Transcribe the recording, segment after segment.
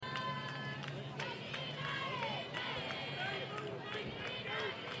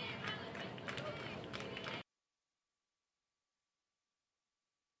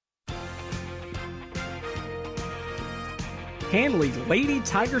Handley Lady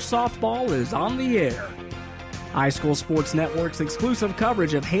Tiger Softball is on the air. High School Sports Network's exclusive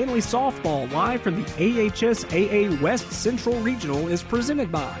coverage of Handley Softball live from the AHSAA West Central Regional is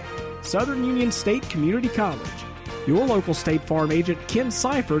presented by Southern Union State Community College, your local State Farm agent Ken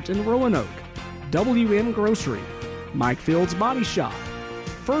Seifert in Roanoke, WM Grocery, Mike Fields Body Shop,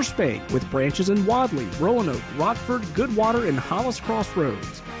 First Bank with branches in Wadley, Roanoke, Rockford, Goodwater, and Hollis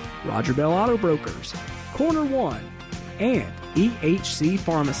Crossroads, Roger Bell Auto Brokers, Corner One, and EHC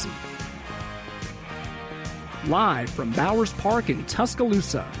Pharmacy. Live from Bowers Park in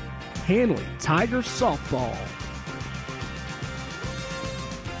Tuscaloosa, Handley Tiger Softball.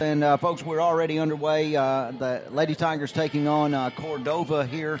 And folks, we're already underway. The Lady Tigers taking on Cordova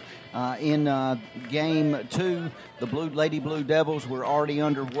here in Game 2. The Lady Blue Devils were already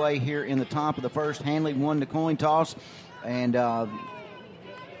underway here in the top of the first. Handley won the coin toss, and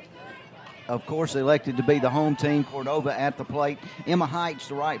of course elected to be the home team. Cordova at the plate. Emma Heights,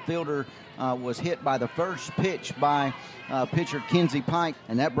 the right fielder, was hit by the first pitch by pitcher Kenzie Pike,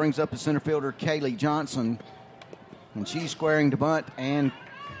 and that brings up the center fielder Kaylee Johnson, and she's squaring to bunt and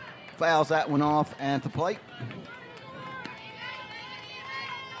fouls that one off at the plate.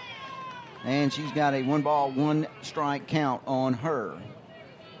 And she's got a 1-ball, 1-strike count on her.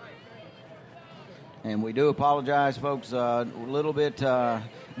 And we do apologize, folks, a little bit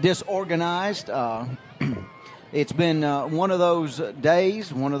disorganized. It's been one of those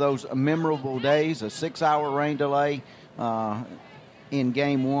days, one of those memorable days, a 6-hour rain delay in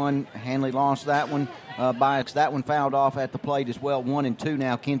Game 1. Handley lost that one by that one fouled off at the plate as well. 1-2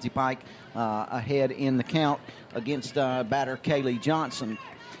 now. Kenzie Pike ahead in the count against batter Kaylee Johnson.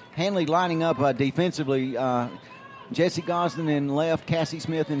 Handley lining up defensively. Jessie Gosden in left, Cassie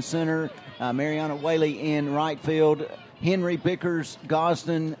Smith in center, Mariana Whaley in right field, Henry, Bickers,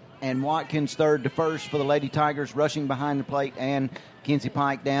 Gosden, and Watkins third to first for the Lady Tigers, rushing behind the plate, and Kenzie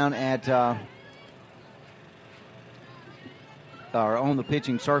Pike down at or on the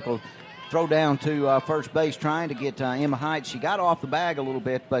pitching circle. Throw down to first base, trying to get Emma Heights. She got off the bag a little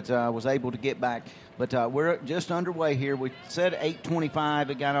bit, but was able to get back. But we're just underway here. We said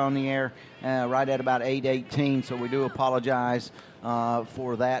 8:25. It got on the air right at about 8:18, so we do apologize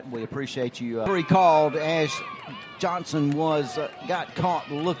for that. We appreciate you. Recalled as Johnson got caught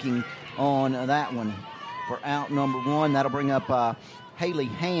looking on that one for out number 1. That'll bring up Haley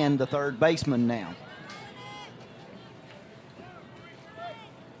Hand, the third baseman now.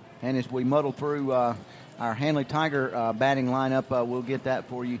 And as we muddle through our Handley Tiger batting lineup, we'll get that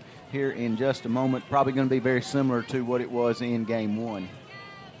for you here in just a moment. Probably going to be very similar to what it was in Game 1.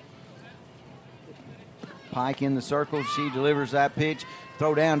 Pike in the circle. She delivers that pitch.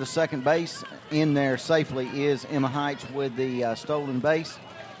 Throw down to second base. In there safely is Emma Heights with the stolen base.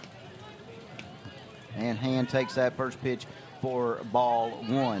 And Hand takes that first pitch for ball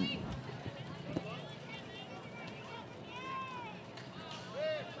 1.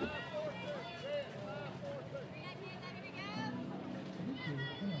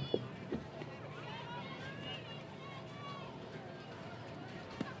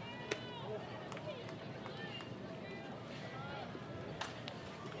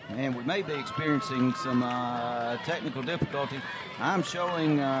 And we may be experiencing some technical difficulty. I'm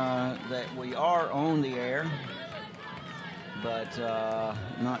showing that we are on the air, but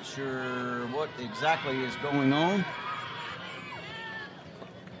not sure what exactly is going on.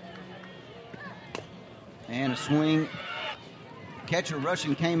 And a swing. Catcher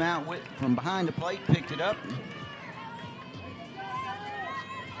rushing came out from behind the plate, picked it up.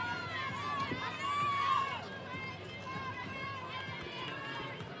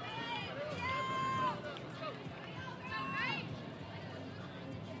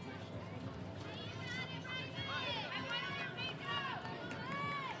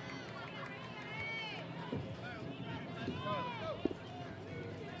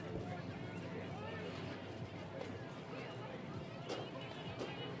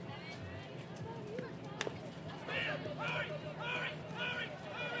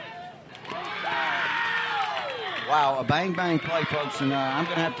 Wow, a bang-bang play, folks, and I'm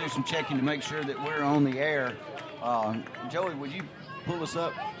going to have to do some checking to make sure that we're on the air. Joey, would you pull us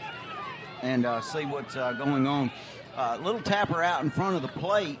up and see what's going on? Little tapper out in front of the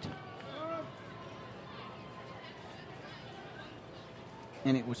plate,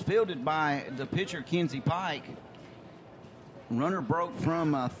 and it was fielded by the pitcher, Kenzie Pike. Runner broke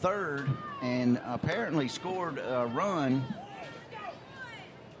from third and apparently scored a run.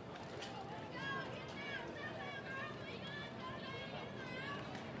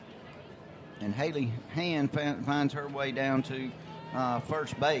 And Haley Hand finds her way down to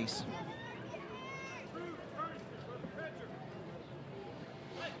first base.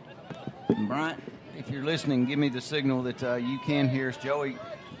 Bryant, if you're listening, give me the signal that you can hear us. Joey.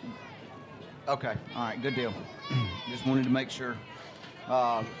 Okay. All right. Good deal. Just wanted to make sure.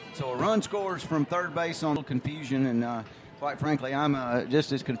 So a run scores from third base on confusion, and quite frankly, I'm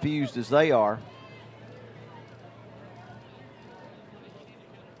just as confused as they are.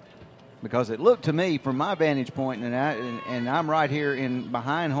 Because it looked to me, from my vantage point, and I'm right here in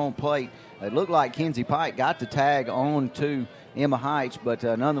behind home plate, it looked like Kenzie Pike got the tag on to Emma Heights, but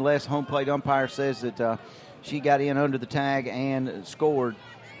nonetheless, home plate umpire says that she got in under the tag and scored.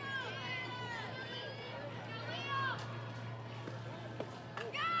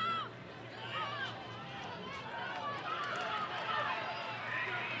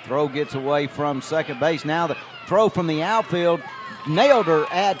 Throw gets away from second base. Now the throw from the outfield nailed her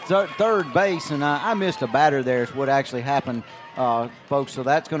at third base, and I missed a batter there is what actually happened, folks. So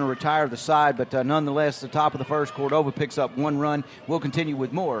that's going to retire the side, but nonetheless, the top of the first, Cordova picks up one run. We'll continue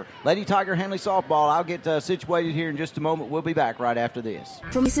with more Lady Tiger Handley softball. I'll get situated here in just a moment. We'll be back right after this.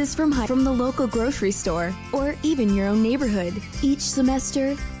 From the local grocery store or even your own neighborhood. Each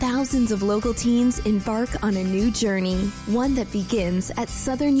semester, thousands of local teens embark on a new journey, one that begins at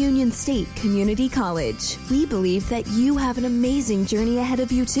Southern Union State Community College. We believe that you have an amazing journey ahead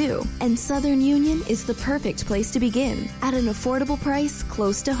of you too, and Southern Union is the perfect place to begin at an affordable price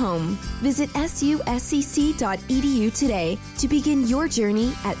close to home. Visit suscc.edu today to begin your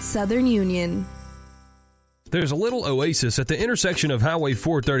journey at Southern Union. There's a little oasis at the intersection of Highway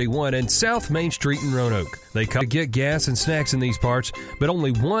 431 and South Main Street in Roanoke. They come to get gas and snacks in these parts, but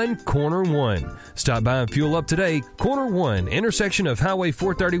only one Corner One. Stop by and fuel up today. Corner One, intersection of Highway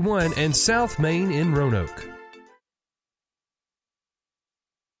 431 and South Main in Roanoke.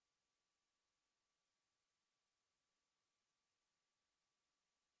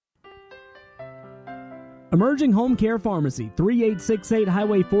 Emerging Home Care Pharmacy, 3868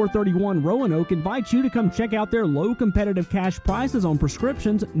 Highway 431 Roanoke invites you to come check out their low competitive cash prices on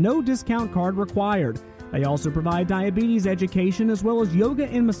prescriptions, no discount card required. They also provide diabetes education as well as yoga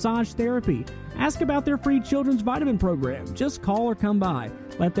and massage therapy. Ask about their free children's vitamin program. Just call or come by.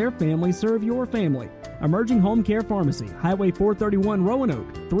 Let their family serve your family. Emerging Home Care Pharmacy, Highway 431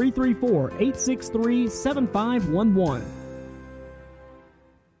 Roanoke, 334-863-7511.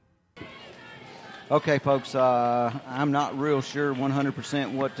 Okay, folks, I'm not real sure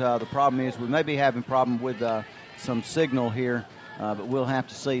 100% what the problem is. We may be having a problem with some signal here, but we'll have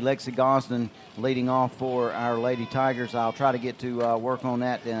to see. Lexi Gosden leading off for our Lady Tigers. I'll try to get to work on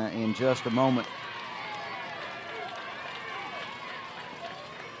that in just a moment.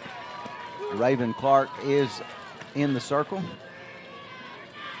 Raven Clark is in the circle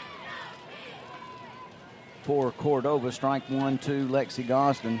for Cordova. Strike 1 to Lexi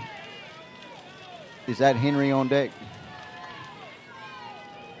Gosden. Is that Henry on deck?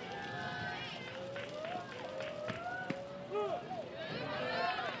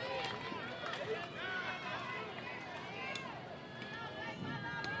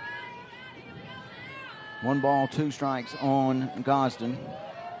 One ball, two strikes on Gosden.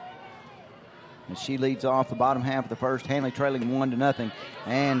 And she leads off the bottom half of the first. Handley trailing 1-0.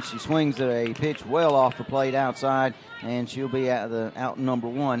 And she swings at a pitch well off the plate outside, and she'll be out number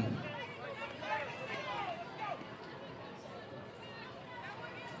one.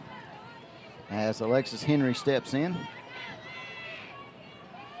 As Alexis Henry steps in.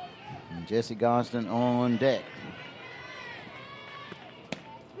 And Jessie Gosden on deck.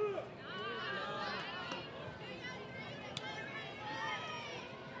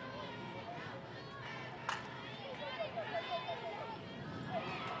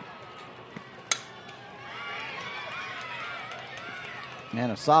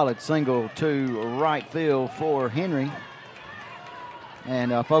 And a solid single to right field for Henry.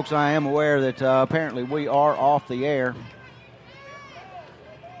 And, folks, I am aware that apparently we are off the air.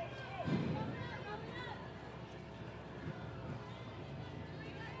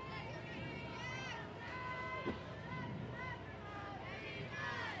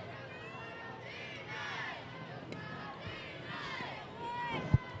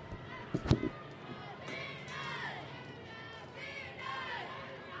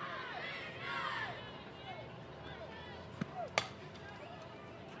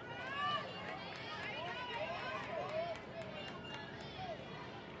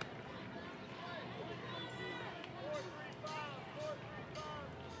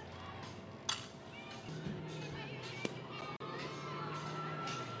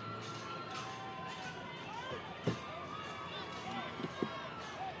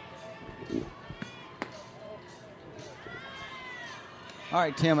 All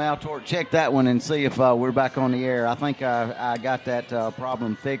right, Tim Altort, check that one and see if we're back on the air. I think I got that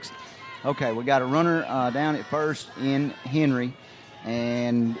problem fixed. Okay, we got a runner down at first in Henry,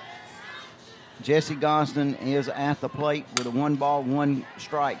 and Jesse Gosden is at the plate with a 1-ball,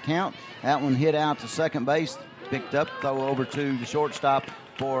 1-strike count. That one hit out to second base, picked up, throw over to the shortstop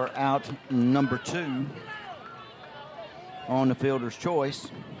for out number 2 on the fielder's choice.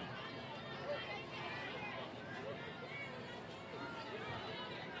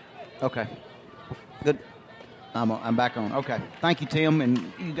 Okay, good. I'm back on. Okay, thank you, Tim,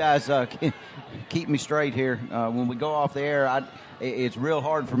 and you guys keep me straight here. When we go off the air, it's real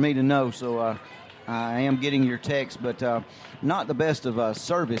hard for me to know, so I am getting your text, but not the best of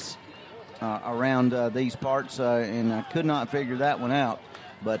service around these parts, and I could not figure that one out,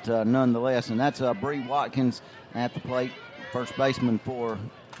 but nonetheless, and that's Bree Watkins at the plate, first baseman for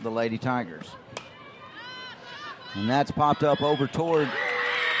the Lady Tigers. And that's popped up over toward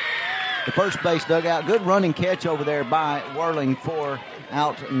the first base dugout. Good running catch over there by Whirling for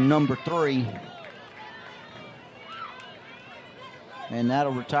out number 3. And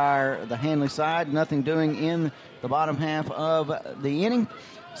that'll retire the Handley side. Nothing doing in the bottom half of the inning.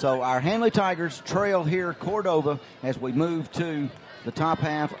 So our Handley Tigers trail here Cordova as we move to the top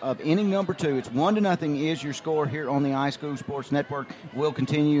half of inning number 2. It's 1-0 is your score here on the iSchool Sports Network. We'll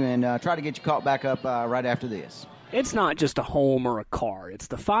continue and try to get you caught back up right after this. It's not just a home or a car. It's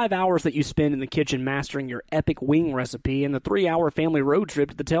the 5 hours that you spend in the kitchen mastering your epic wing recipe and the 3-hour family road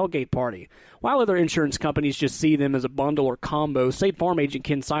trip to the tailgate party. While other insurance companies just see them as a bundle or combo, State Farm agent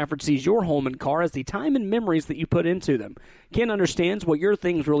Ken Seifert sees your home and car as the time and memories that you put into them. Ken understands what your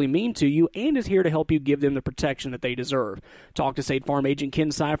things really mean to you and is here to help you give them the protection that they deserve. Talk to State Farm agent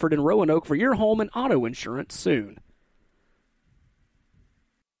Ken Seifert in Roanoke for your home and auto insurance soon.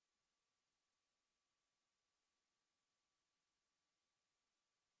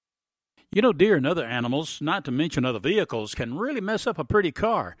 You know, deer and other animals, not to mention other vehicles, can really mess up a pretty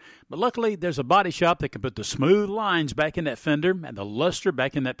car. But luckily, there's a body shop that can put the smooth lines back in that fender and the luster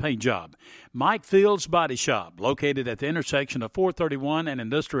back in that paint job. Mike Fields Body Shop, located at the intersection of 431 and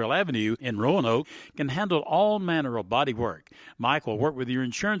Industrial Avenue in Roanoke, can handle all manner of body work. Mike will work with your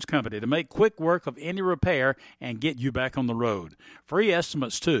insurance company to make quick work of any repair and get you back on the road. Free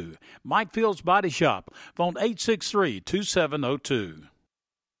estimates, too. Mike Fields Body Shop, phone 863-2702.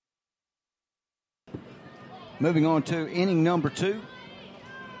 Moving on to inning number 2.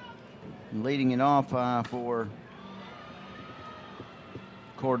 Leading it off for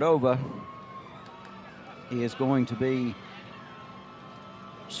Cordova is going to be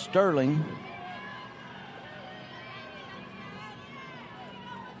Sterling.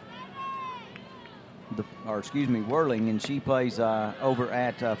 Whirling, and she plays over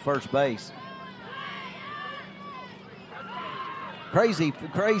at first base. Crazy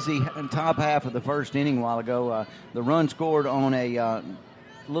top half of the first inning a while ago. The run scored on a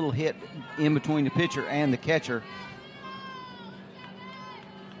little hit in between the pitcher and the catcher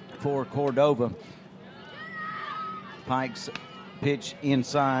for Cordova. Pikes pitch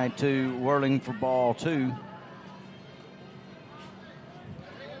inside to Whirling for ball 2.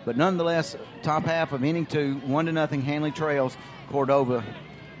 But nonetheless, top half of inning 2, 1-0 Handley trails Cordova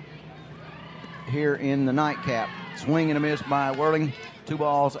here in the nightcap. Swing and a miss by Whirling. 2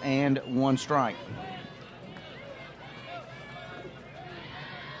 balls and 1 strike.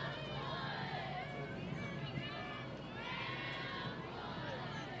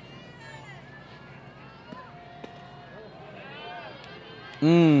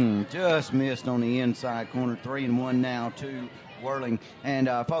 Just missed on the inside corner. 3-1 now to Whirling. And,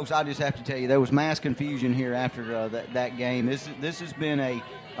 folks, I just have to tell you, there was mass confusion here after that game. This has been a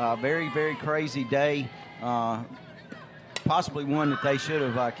very, very crazy day. Possibly one that they should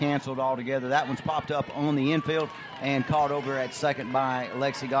have canceled altogether. That one's popped up on the infield and caught over at second by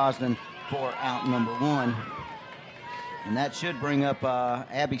Lexi Gosden for out number 1. And that should bring up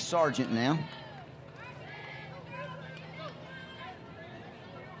Abby Sargent now.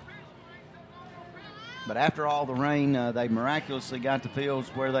 But after all the rain, they miraculously got the fields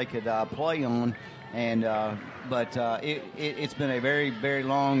where they could play on. And but it's been a very, very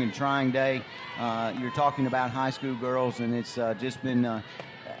long and trying day. You're talking about high school girls, and it's just been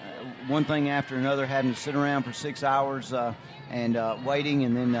one thing after another, having to sit around for 6 hours and waiting.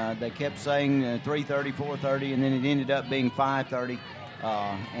 And then they kept saying 3:30, 4:30, and then it ended up being 5:30.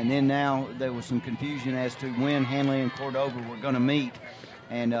 And then now there was some confusion as to when Handley and Cordova were going to meet.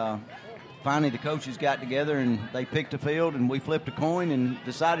 And finally the coaches got together and they picked a field, and we flipped a coin and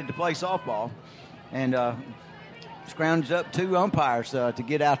decided to play softball. And scrounged up 2 umpires to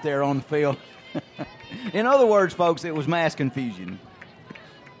get out there on the field. In other words, folks, it was mass confusion.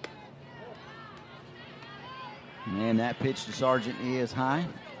 And that pitch to Sargent is high.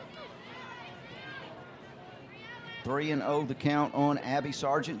 3-0 the count on Abby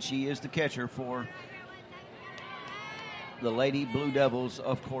Sargent. She is the catcher for the Lady Blue Devils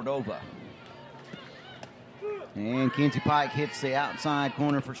of Cordova. And Kinsey Pike hits the outside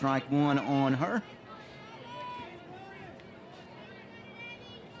corner for strike one on her.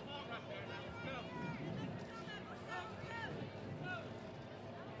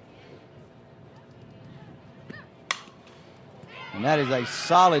 And that is a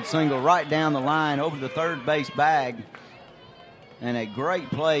solid single right down the line over the third base bag. And a great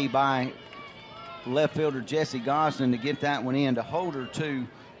play by left fielder Jesse Gosden to get that one in to hold her to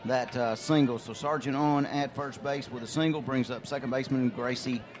that single. So Sargent on at first base with a single brings up second baseman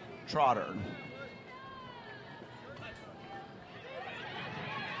Gracie Trotter.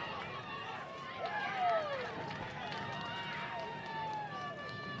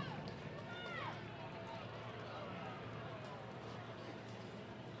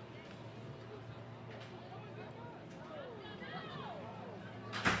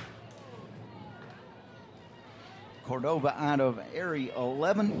 Cordova out of Area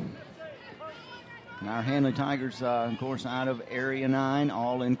 11. And our Handley Tigers, of course, out of Area 9,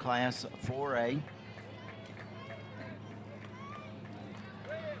 all in Class 4A.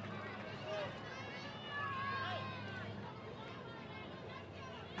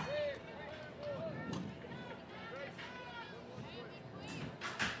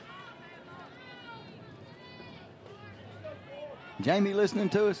 Jamie, listening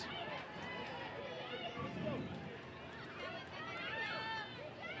to us?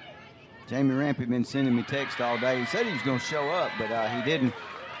 Jamie Rampy been sending me text all day. He said he was going to show up, but he didn't.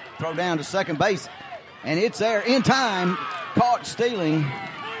 Throw down to second base, and it's there in time. Caught stealing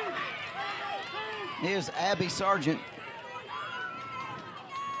is Abby Sargent.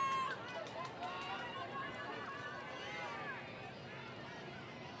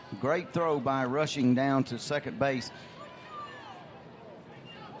 Great throw by rushing down to second base.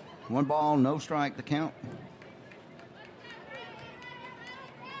 1 ball, no strike, the count.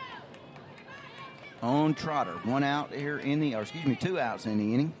 On Trotter. 1 out here in the, or excuse me, 2 outs in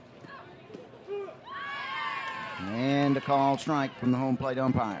the inning. And a call strike from the home plate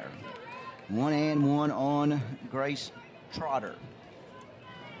umpire. 1-1 on Grace Trotter.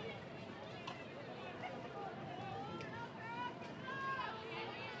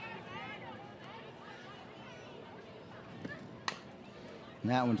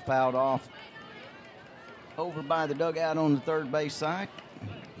 And that one's fouled off over by the dugout on the third base side.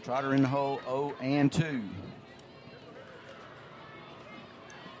 Trotter in the hole, 0-2.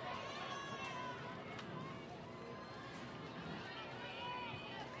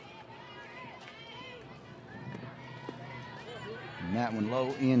 And that one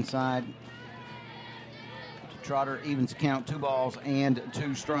low inside. Trotter evens the count, 2 balls and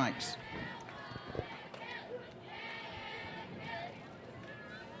 2 strikes.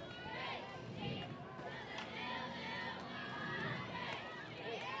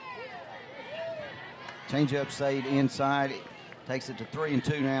 Change-up stayed inside. Takes it to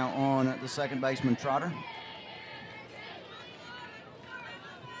 3-2 now on the second baseman, Trotter.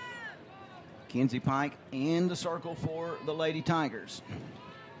 Kinsey Pike in the circle for the Lady Tigers.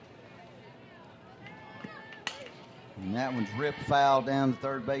 And that one's ripped foul down the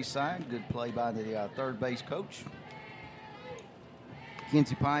third base side. Good play by the third base coach.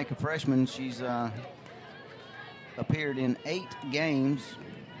 Kinsey Pike, a freshman, she's appeared in 8 games.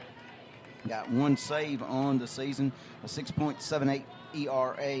 Got 1 save on the season, a 6.78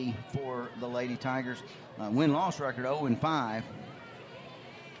 ERA for the Lady Tigers. Win-loss record 0-5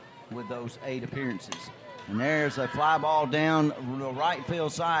 with those 8 appearances. And there's a fly ball down the right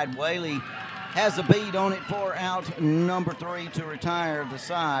field side. Whaley has a bead on it for out number 3 to retire the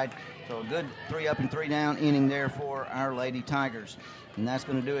side. So a good 3 up and 3 down inning there for our Lady Tigers. And that's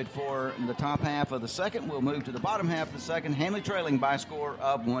going to do it for the top half of the second. We'll move to the bottom half of the second. Handley trailing by a score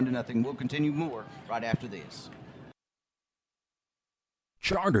of 1-0. We'll continue more right after this.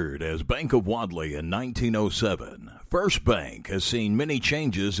 Chartered as Bank of Wadley in 1907, First Bank has seen many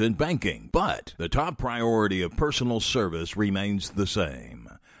changes in banking, but the top priority of personal service remains the same.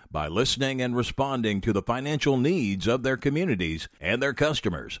 By listening and responding to the financial needs of their communities and their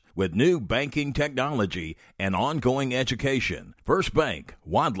customers with new banking technology and ongoing education, First Bank,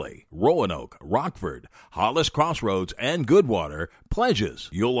 Wadley, Roanoke, Rockford, Hollis Crossroads, and Goodwater Pledges: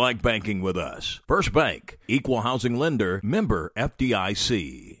 you'll like banking with us. First Bank, Equal Housing Lender, member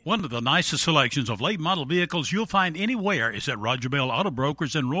FDIC. One of the nicest selections of late model vehicles you'll find anywhere is at Roger Bell Auto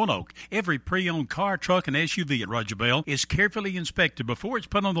Brokers in Roanoke. Every pre-owned car, truck, and SUV at Roger Bell is carefully inspected before it's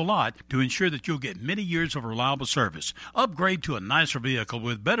put on the lot to ensure that you'll get many years of reliable service. Upgrade to a nicer vehicle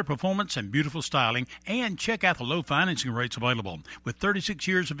with better performance and beautiful styling, and check out the low financing rates available. With 36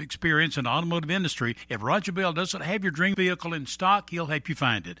 years of experience in the automotive industry, if Roger Bell doesn't have your dream vehicle in stock, he'll help you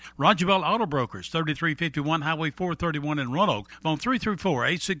find it. Roger Bell Auto Brokers, 3351 Highway 431 in Roanoke. Phone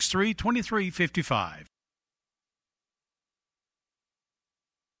 334-863-2355.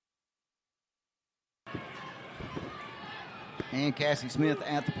 And Cassie Smith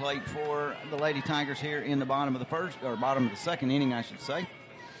at the plate for the Lady Tigers here in the bottom of the second inning, I should say.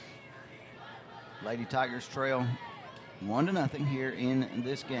 Lady Tigers trail 1-0 here in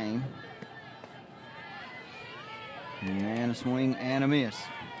this game. And a swing and a miss.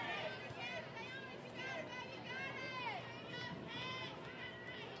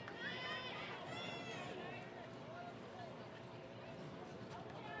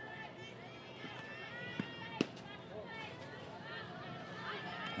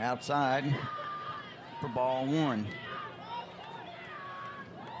 Outside for ball one.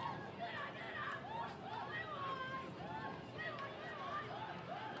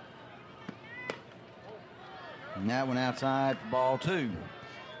 And that one outside for ball two.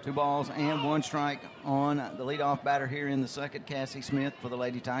 2 balls and 1 strike on the leadoff batter here in the second, Cassie Smith for the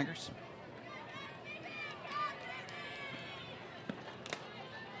Lady Tigers.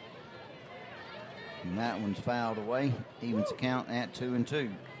 And that one's fouled away. Evens the count at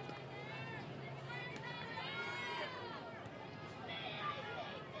 2-2.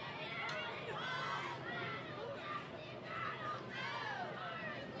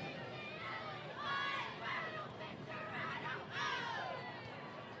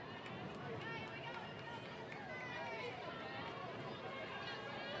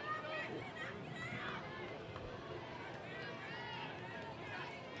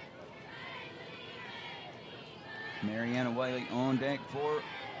 Mariana Whaley on deck for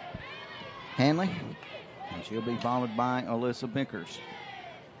Handley, and she'll be followed by Alyssa Bickers.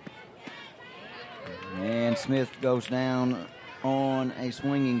 And Smith goes down on a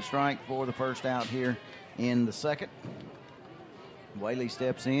swinging strike for the first out here in the second. Whaley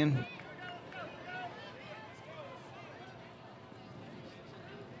steps in.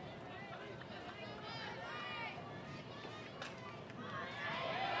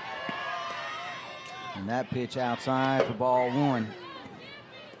 And that pitch outside for ball one.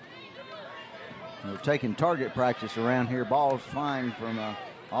 We're taking target practice around here. Balls flying from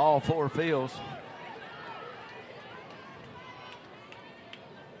all 4 fields.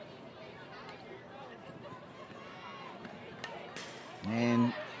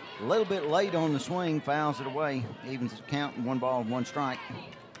 And a little bit late on the swing, fouls it away. Evens the count, 1 ball, 1 strike.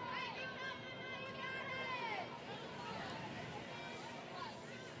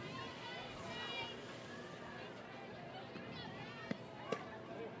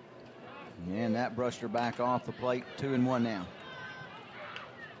 And that brushed her back off the plate. 2-1 now.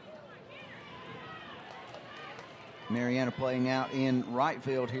 Mariana playing out in right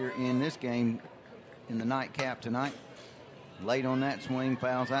field here in this game in the nightcap tonight. Late on that swing,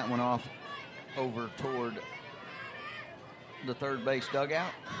 fouls that one off over toward the third base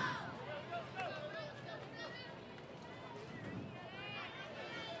dugout.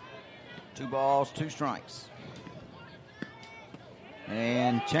 Two balls, 2 strikes.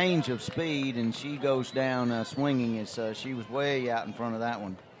 And change of speed, and she goes down swinging as she was way out in front of that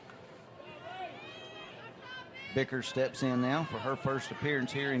one. Bickers steps in now for her first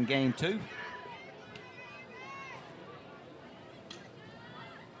appearance here in game 2.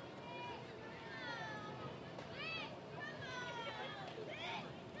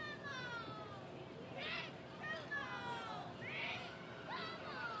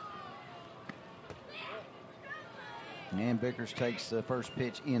 And Bickers takes the first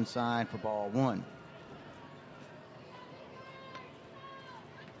pitch inside for ball one.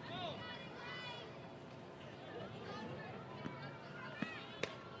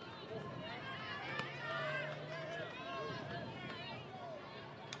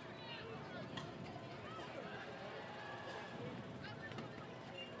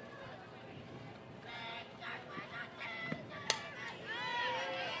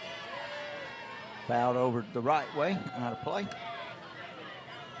 Fouled over the right way, out of play.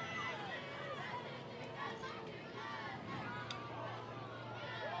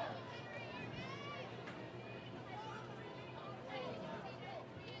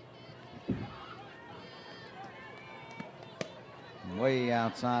 Way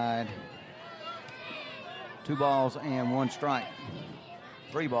outside. 2 balls and 1 strike.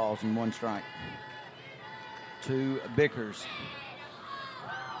 3 balls and 1 strike. To Bickers.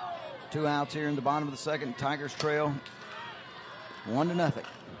 2 outs here in the bottom of the second. Tigers trail 1-0.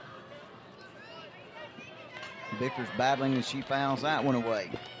 Bickers battling as she fouls that one away.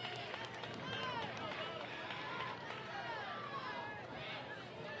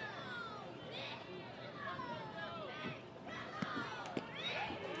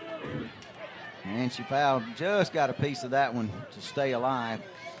 And she fouled, just got a piece of that one to stay alive.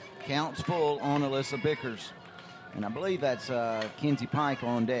 Counts full on Alyssa Bickers. And I believe that's Kinsey Pike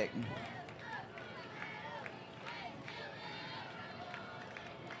on deck.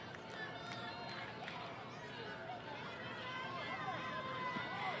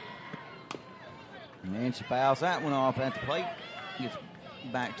 And she fouls that one off at the plate. Gets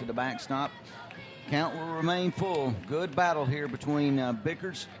back to the backstop. Count will remain full. Good battle here between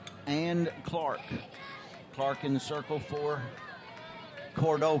Bickers and Clark. Clark in the circle for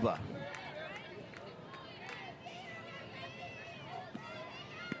Cordova.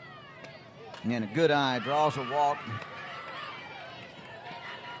 And a good eye, draws a walk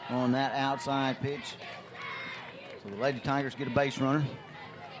on that outside pitch. So the Lady Tigers get a base runner.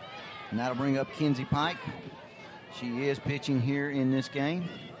 And that'll bring up Kinsey Pike. She is pitching here in this game.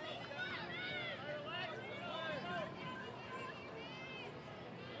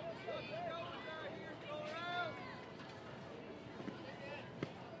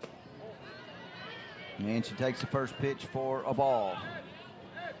 And she takes the first pitch for a ball.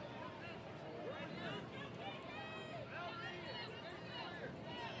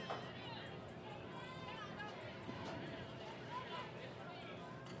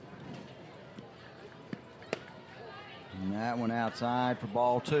 And that one outside for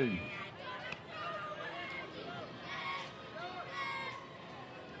ball 2.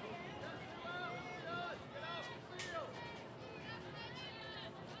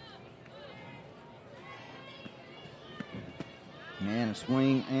 And a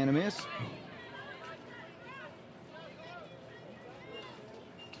swing and a miss.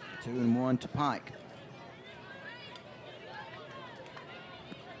 2-1 to Pike.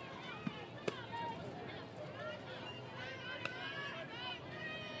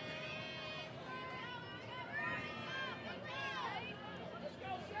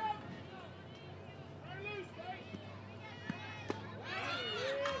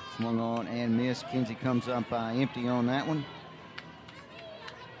 Swung on and missed. Kinsey comes up empty on that one.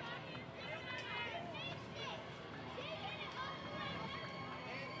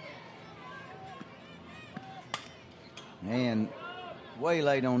 And way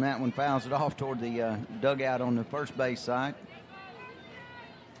late on that one, fouls it off toward the dugout on the first base side.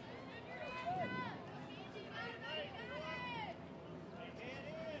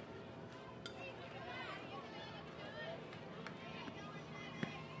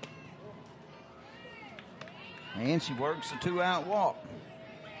 And she works a 2-out walk.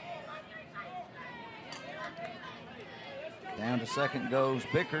 Down to second goes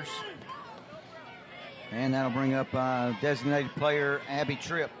Bickers. And that'll bring up designated player Abby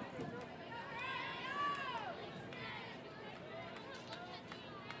Tripp.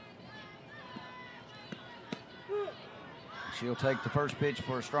 She'll take the first pitch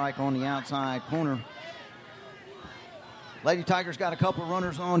for a strike on the outside corner. Lady Tigers got a couple of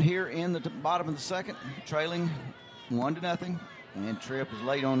runners on here in the bottom of the second, trailing 1-0. And Tripp is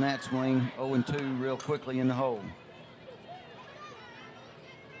late on that swing, 0-2 real quickly in the hole.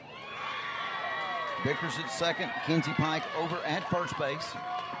 Bickers at second, Kinsey Pike over at first base.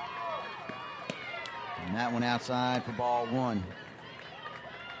 And that one outside for ball 1.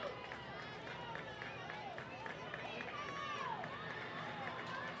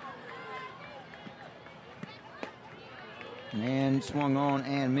 And swung on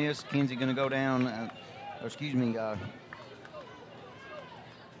and missed. Kinsey going to go down,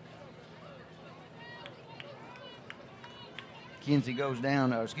 Kinsey goes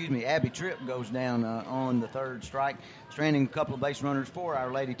down, Abby Tripp goes down on the third strike. Stranding a couple of base runners for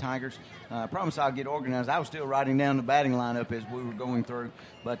our Lady Tigers. Promise I'll get organized. I was still writing down the batting lineup as we were going through.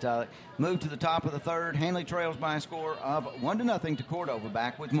 But move to the top of the third. Handley trails by a score of 1-0 to Cordova.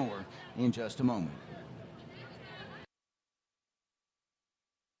 Back with more in just a moment.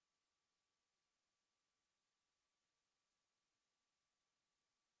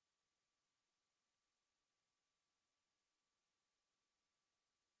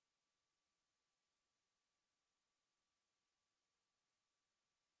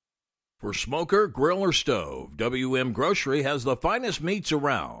 For smoker, grill, or stove, WM Grocery has the finest meats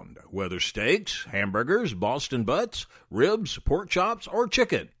around. Whether steaks, hamburgers, Boston butts, ribs, pork chops, or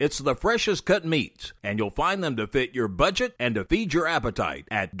chicken, it's the freshest cut meats, and you'll find them to fit your budget and to feed your appetite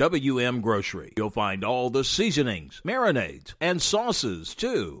at WM Grocery. You'll find all the seasonings, marinades, and sauces,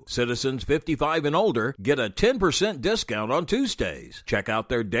 too. Citizens 55 and older get a 10% discount on Tuesdays. Check out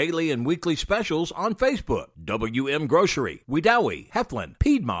their daily and weekly specials on Facebook. WM Grocery, Wedowee, Heflin,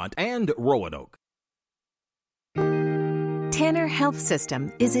 Piedmont, and Roanoke. Tanner Health System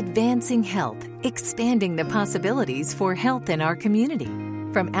is advancing health, expanding the possibilities for health in our community.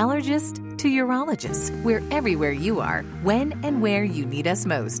 From allergist to urologist, we're everywhere you are, when and where you need us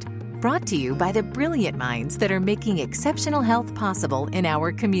most. Brought to you by the brilliant minds that are making exceptional health possible in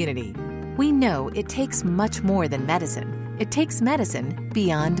our community. We know it takes much more than medicine. It takes medicine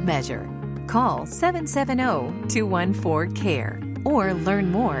beyond measure. Call 770-214-CARE or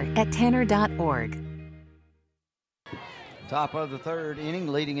learn more at tanner.org. Top of the third inning,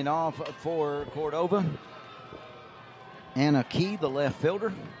 leading it off for Cordova. Anna Key, the left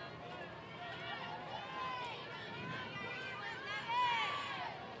fielder.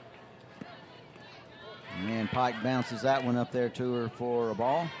 And Pike bounces that one up there to her for a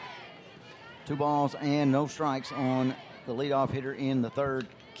ball. 2 balls and no strikes on the leadoff hitter in the third,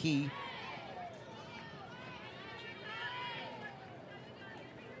 Key.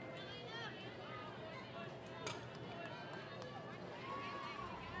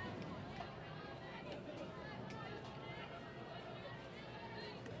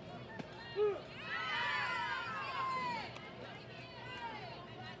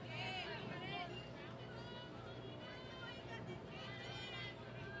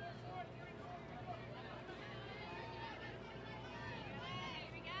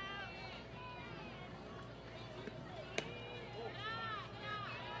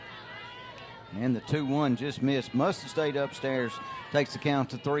 And the 2-1 just missed. Must have stayed upstairs. Takes the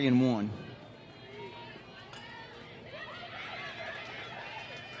count to 3-1.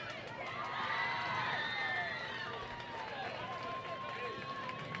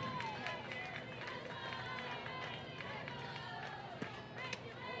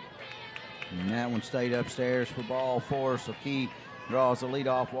 And that one stayed upstairs for ball 4. So Key draws a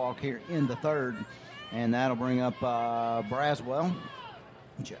leadoff walk here in the third. And that'll bring up Braswell.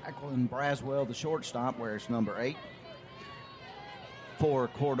 Jacqueline Braswell, the shortstop, wears number 8 for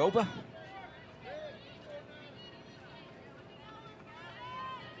Cordova.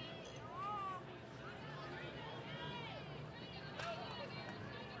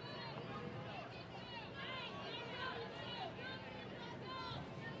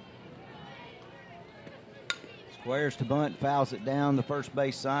 Squares to bunt, fouls it down the first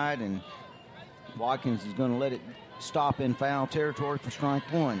base side, and Watkins is going to let it stop in foul territory for strike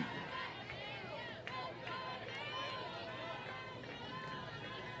 1.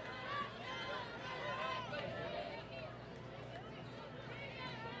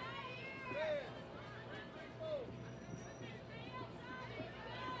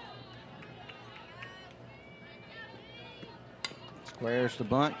 Squares to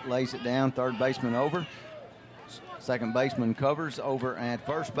bunt, lays it down, third baseman over. Second baseman covers over at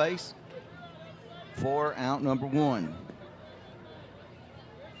first base. 4 out, number 1.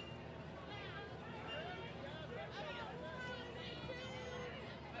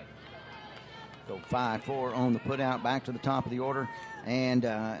 So 5-4 on the putout, back to the top of the order. And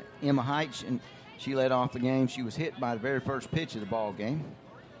Emma Heitch, and she led off the game. She was hit by the very first pitch of the ball game.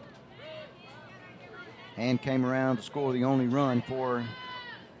 And came around to score the only run for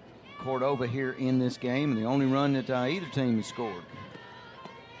Cordova here in this game, and the only run that either team has scored.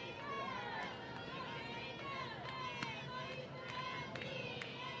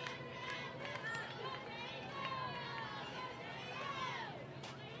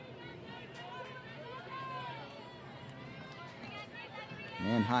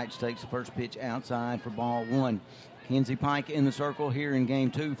 And Heitz takes the first pitch outside for ball 1. Kenzie Pike in the circle here in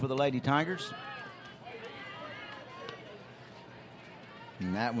game 2 for the Lady Tigers.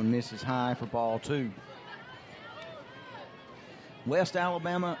 And that one misses high for ball 2. West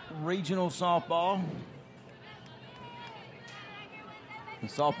Alabama Regional Softball. The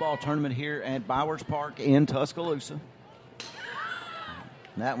softball tournament here at Bowers Park in Tuscaloosa.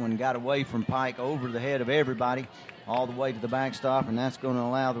 That one got away from Pike over the head of everybody, all the way to the backstop, and that's going to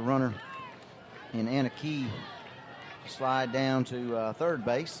allow the runner in Anna Key to slide down to third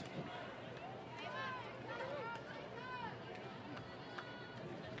base.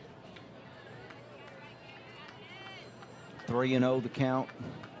 Three and 0 the count.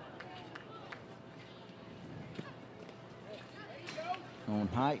 on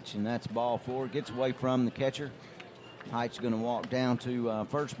Heitch, and that's ball 4. Gets away from the catcher. Heitch going to walk down to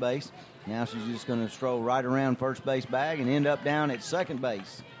first base. Now she's just going to stroll right around first base bag and end up down at second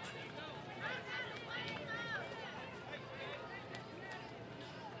base.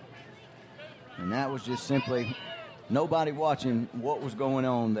 And that was just simply nobody watching what was going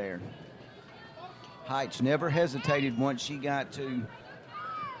on there. Heitch never hesitated once she got to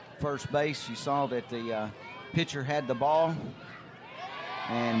first base. She saw that the pitcher had the ball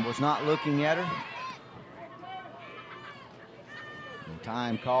and was not looking at her. And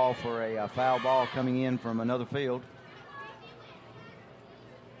time call for a foul ball coming in from another field.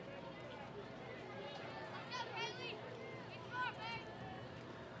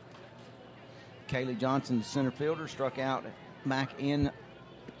 Kaylee Johnson, the center fielder, struck out back in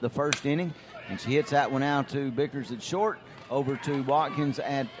the first inning, and she hits that one out to Bickers at short, over to Watkins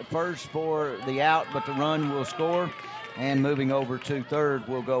at first for the out, but the run will score, and moving over to third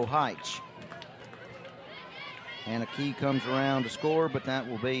will go Heitch. And a key comes around to score, but that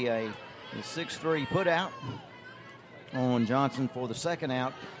will be a 6-3 put out on Johnson for the second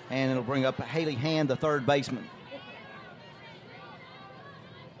out, and it'll bring up Haley Hand, the third baseman.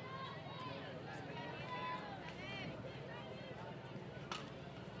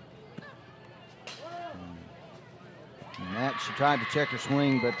 She tried to check her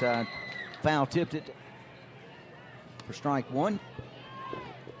swing, but foul tipped it for strike 1.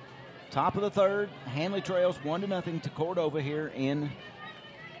 Top of the third, Handley trails 1-0 to Cordova here in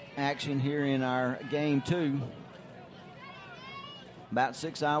action here in our game 2. About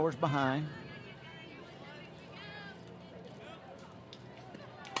 6 hours behind.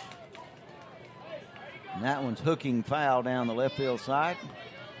 And that one's hooking foul down the left field side.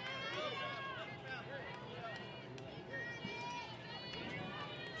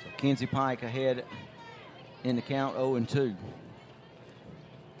 Kenzie Pike ahead in the count, 0-2.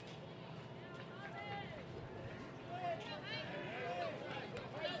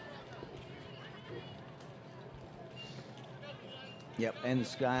 Yep, and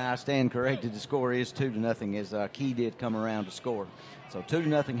I stand corrected. The score is 2-0 as Key did come around to score. So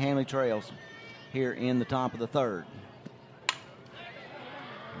 2-0 Handley trails here in the top of the third.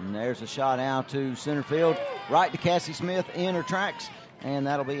 And there's a shot out to center field. Right to Cassie Smith in her tracks. And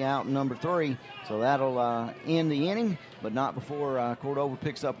that'll be out number 3. So that'll end the inning, but not before Cordova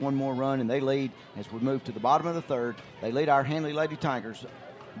picks up one more run, and they lead as we move to the bottom of the third. They lead our Handley Lady Tigers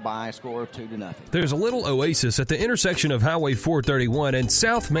by a score of 2-0. There's a little oasis at the intersection of Highway 431 and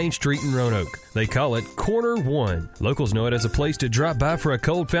South Main Street in Roanoke. They call it Corner One. Locals know it as a place to drop by for a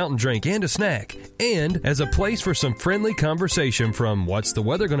cold fountain drink and a snack, and as a place for some friendly conversation from what's the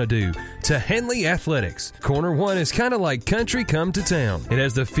weather going to do to Handley Athletics. Corner One is kind of like country come to town. It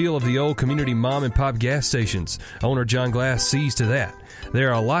has the feel of the old community mom and pop gas stations. Owner John Glass sees to that.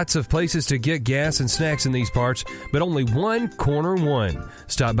 There are lots of places to get gas and snacks in these parts, but only one Corner One.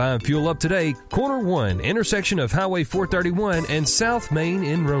 Stop by and fuel up today. Corner One, intersection of Highway 431 and South Main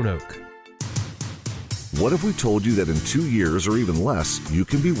in Roanoke. What if we told you that in 2 years or even less, you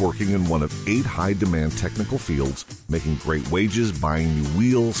can be working in one of 8 high-demand technical fields, making great wages, buying new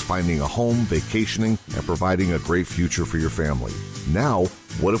wheels, finding a home, vacationing, and providing a great future for your family? Now,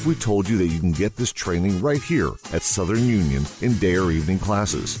 what if we told you that you can get this training right here at Southern Union in day or evening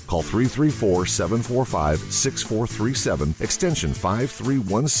classes? Call 334-745-6437, extension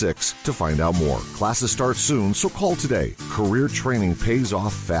 5316 to find out more. Classes start soon, so call today. Career training pays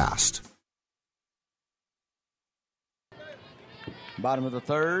off fast. Bottom of the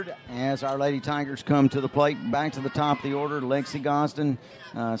third, as our Lady Tigers come to the plate, back to the top of the order. Lexi Gosden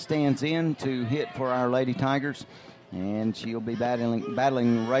stands in to hit for our Lady Tigers, and she'll be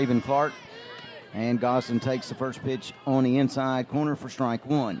battling Raven Clark. And Gosden takes the first pitch on the inside corner for strike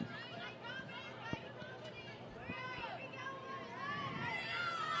 1.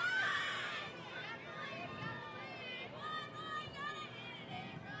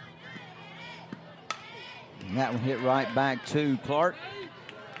 And that one hit right back to Clark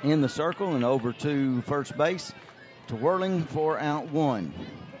in the circle and over to first base to Whirling for out 1.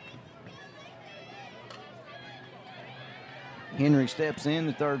 Henry steps in,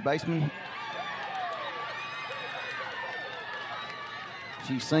 the third baseman.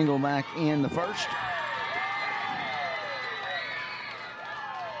 She singled back in the first.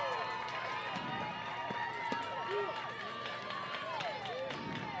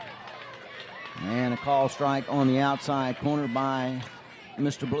 And a call strike on the outside corner by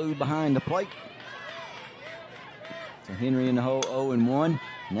Mr. Blue behind the plate. So Henry in the hole, 0-1.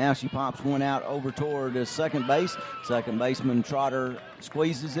 Now she pops one out over toward second base. Second baseman Trotter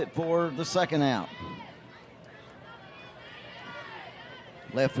squeezes it for the second out.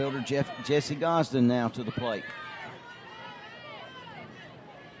 Left fielder Jesse Gosden now to the plate.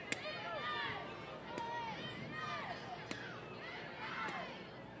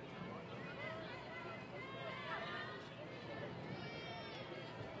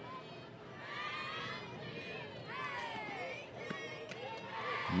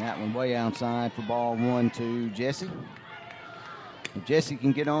 And that one way outside for ball 1 to Jesse. If Jesse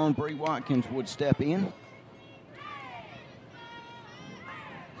can get on, Bree Watkins would step in.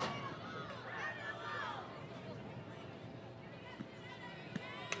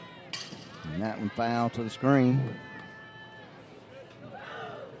 And that one foul to the screen.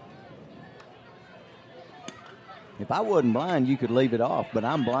 If I wasn't blind, you could leave it off, but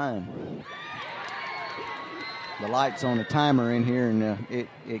I'm blind. The light's on the timer in here, and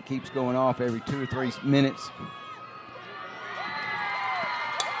it keeps going off every 2 or 3 minutes.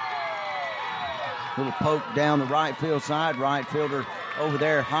 Little poke down the right field side. Right fielder over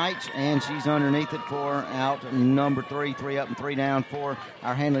there, Heights, and she's underneath it for out number 3. 3 up and 3 down for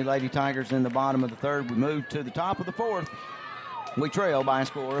our Handley Lady Tigers in the bottom of the third. We move to the top of the fourth. We trail by a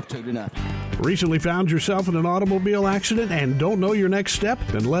score of 2-0. Recently found yourself in an automobile accident and don't know your next step?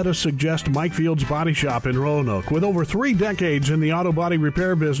 Then let us suggest Mike Field's Body Shop in Roanoke. With over 3 decades in the auto body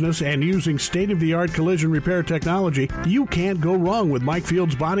repair business and using state-of-the-art collision repair technology, you can't go wrong with Mike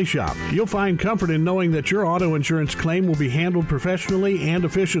Field's Body Shop. You'll find comfort in knowing that your auto insurance claim will be handled professionally and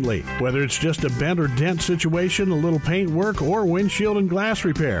efficiently. Whether it's just a bent or dent situation, a little paint work, or windshield and glass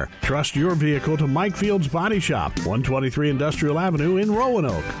repair, trust your vehicle to Mike Field's Body Shop, 123 Industrial Avenue in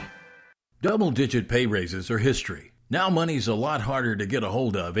Roanoke. Double-digit pay raises are history. Now money's a lot harder to get a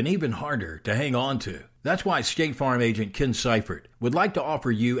hold of and even harder to hang on to. That's why State Farm agent Ken Seifert would like to offer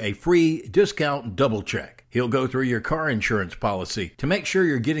you a free discount double check. He'll go through your car insurance policy to make sure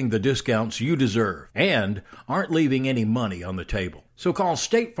you're getting the discounts you deserve and aren't leaving any money on the table. So call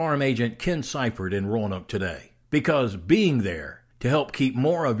State Farm agent Ken Seifert in Roanoke today, because being there to help keep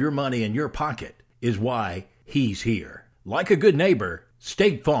more of your money in your pocket is why he's here. Like a good neighbor,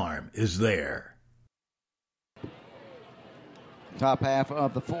 State Farm is there. Top half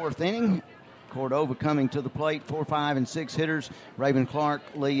of the fourth inning. Cordova coming to the plate. 4, 5, and 6 hitters. Raven Clark,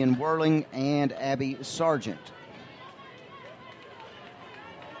 Leanne Whirling, and Abby Sargent.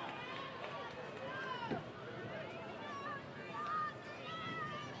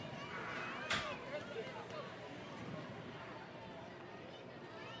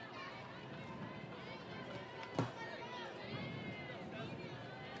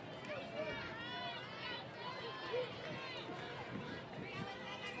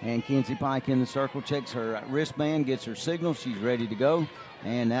 And Kenzie Pike in the circle, checks her wristband, gets her signal. She's ready to go.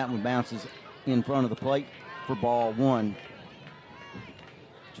 And that one bounces in front of the plate for ball 1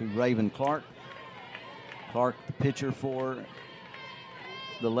 to Raven Clark. Clark, the pitcher for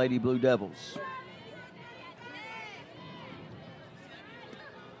the Lady Blue Devils.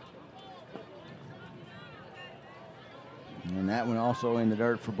 And that one also in the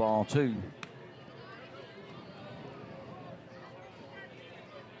dirt for ball 2.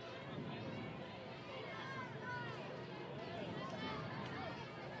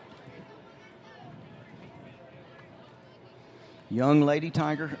 Young Lady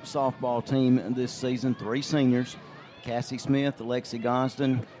Tiger softball team this season, 3 seniors, Cassie Smith, Alexi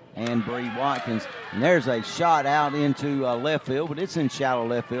Gosden, and Bree Watkins. And there's a shot out into left field, but it's in shallow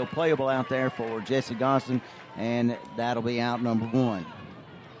left field. Playable out there for Jesse Gosden, and that'll be out number 1.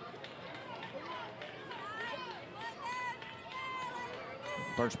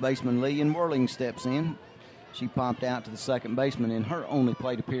 First baseman Leanne Whirling steps in. She popped out to the second baseman in her only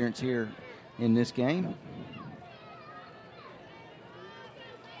plate appearance here in this game.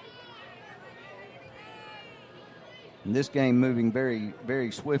 And this game moving very,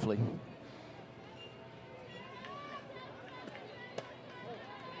 very swiftly.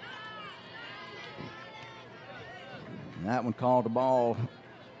 And that one called the ball.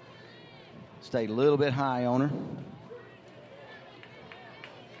 Stayed a little bit high on her.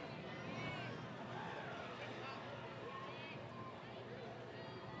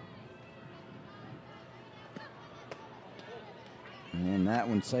 And that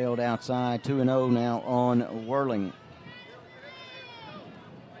one sailed outside. 2-0 now on Whirling.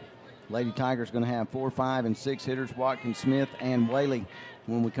 Lady Tigers going to have 4, 5, and 6 hitters, Watkins, Smith, and Whaley,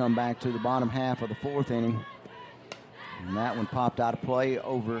 when we come back to the bottom half of the fourth inning. And that one popped out of play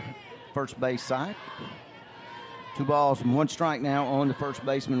over first base side. 2 balls and 1 strike now on the first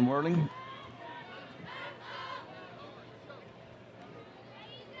baseman, Whirling.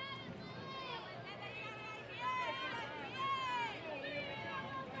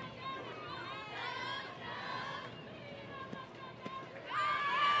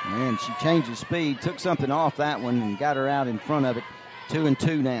 And she changes speed, took something off that one and got her out in front of it.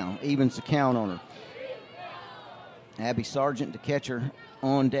 2-2 now, evens the count on her. Abby Sargent, the catcher,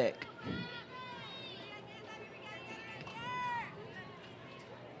 on deck.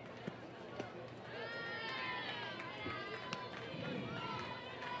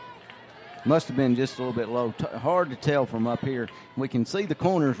 Must have been just a little bit low. Hard to tell from up here. We can see the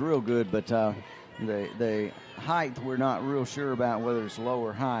corners real good, but the height we're not real sure about whether it's low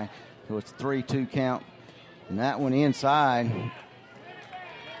or high. So it's a 3-2 count. And that one inside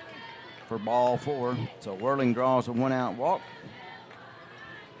for ball 4. So Whirling draws a 1-out walk.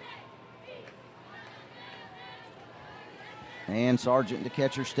 And Sargent, the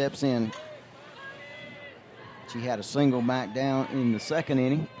catcher, steps in. She had a single back down in the second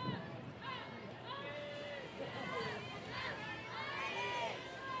inning.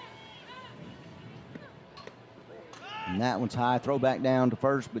 And that one's high. Throw back down to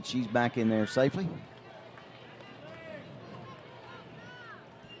first, but she's back in there safely.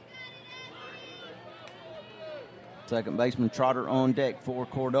 Second baseman Trotter on deck for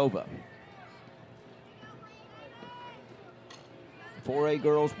Cordova. 4A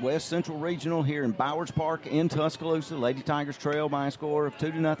girls West Central Regional here in Bowers Park in Tuscaloosa. Lady Tigers trail by a score of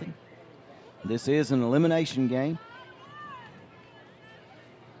 2-0. This is an elimination game.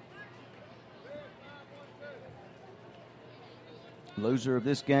 Loser of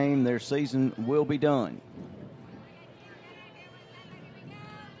this game, their season will be done.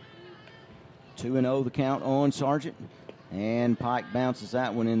 2-0 the count on Sargent. And Pike bounces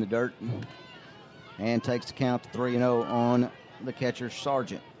that one in the dirt and takes the count to 3-0 on the catcher,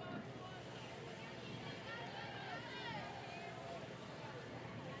 Sargent.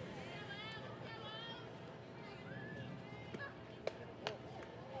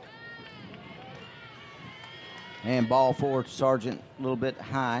 And ball 4 to Sargent, a little bit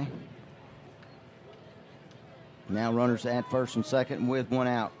high. Now runners at first and second with 1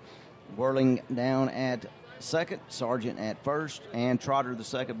 out. Whirling down at second, Sargent at first, and Trotter, the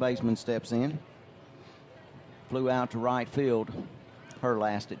second baseman, steps in. Flew out to right field, her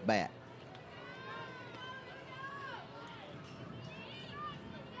last at bat.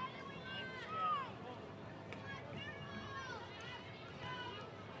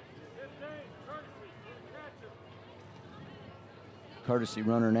 Courtesy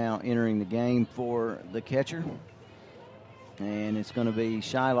runner now entering the game for the catcher. And it's going to be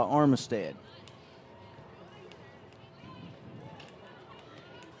Shyla Armistead.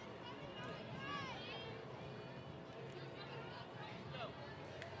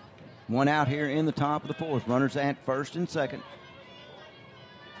 One out here in the top of the 4th. Runners at first and second.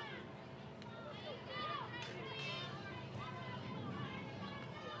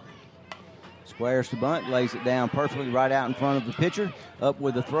 Squares to bunt, lays it down perfectly right out in front of the pitcher. Up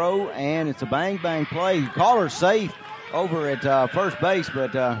with the throw, and it's a bang-bang play. Caller safe over at first base,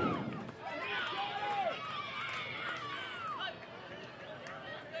 but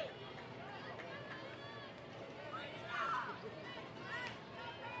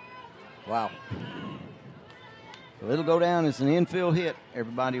wow. So it'll go down as an infield hit.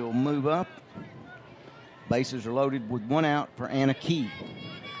 Everybody will move up. Bases are loaded with 1 out for Anna Key.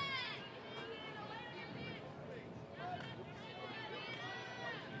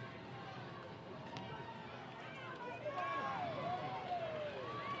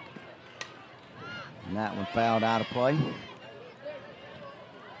 And that one fouled out of play.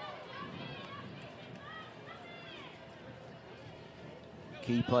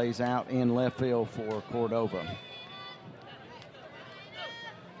 Key plays out in left field for Cordova.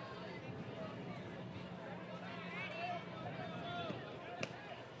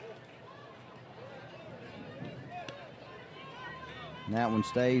 And that one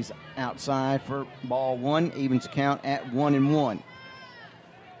stays outside for ball 1, evens count at 1-1.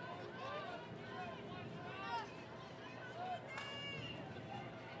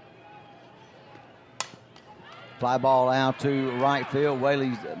 Fly ball out to right field.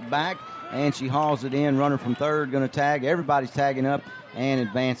 Whaley's back, and she hauls it in. Runner from third going to tag. Everybody's tagging up and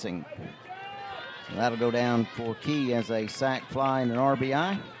advancing. So that'll go down for Key as a sac fly and an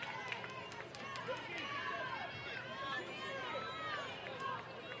RBI.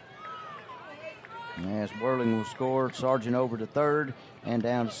 As Whirling will score, Sargent over to third, and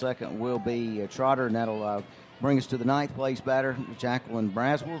down to second will be Trotter, and that'll bring us to the 9th place batter, Jacqueline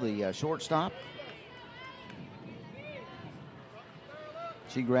Braswell, the shortstop.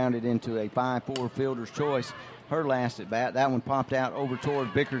 She grounded into a 5-4 fielder's choice. Her last at bat, that one popped out over toward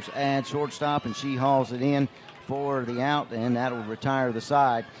Vickers at shortstop, and she hauls it in for the out, and that'll retire the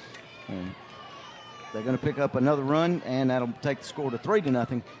side. And They're going to pick up another run, and that'll take the score to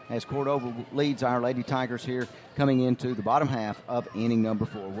 3-0 as Cordova leads our Lady Tigers here coming into the bottom half of inning number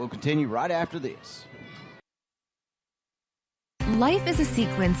 4. We'll continue right after this. Life is a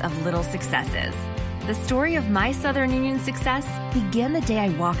sequence of little successes. The story of my Southern Union success began the day I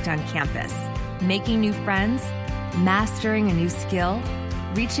walked on campus, making new friends, mastering a new skill,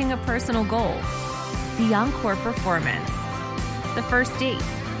 reaching a personal goal, the encore performance, the first date,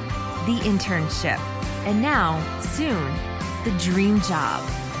 the internship, and now, soon, the dream job.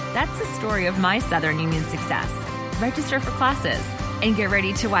 That's the story of my Southern Union success. Register for classes and get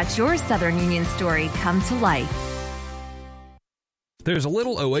ready to watch your Southern Union story come to life. There's a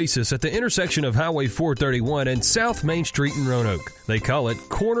little oasis at the intersection of Highway 431 and South Main Street in Roanoke. They call it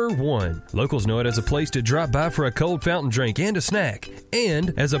Corner One. Locals know it as a place to drop by for a cold fountain drink and a snack,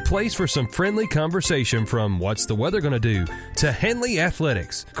 and as a place for some friendly conversation from what's the weather going to do to Handley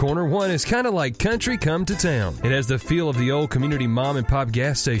Athletics. Corner One is kind of like country come to town. It has the feel of the old community mom and pop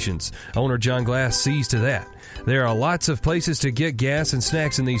gas stations. Owner John Glass sees to that. There are lots of places to get gas and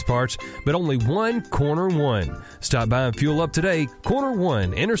snacks in these parts, but only one Corner One. Stop by and fuel up today. Corner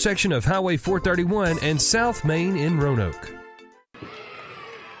One, intersection of Highway 431 and South Main in Roanoke.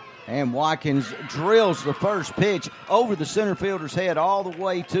 And Watkins drills the first pitch over the center fielder's head all the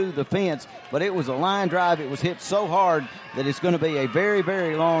way to the fence, but it was a line drive. It was hit so hard that it's going to be a very,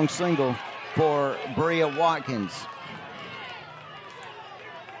 very long single for Bria Watkins.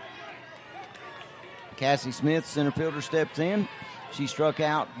 Cassie Smith, center fielder, steps in. She struck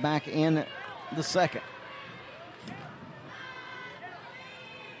out back in the second.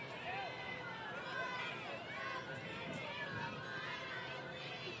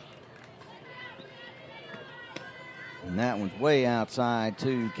 And that one's way outside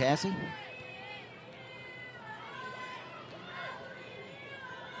to Cassie.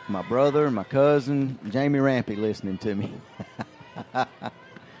 My brother, my cousin, Jamie Rampy listening to me.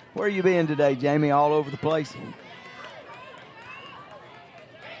 Where you been today, Jamie? All over the place.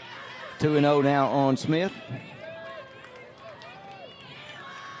 2-0 now on Smith.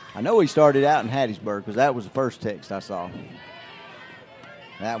 I know he started out in Hattiesburg because that was the first text I saw.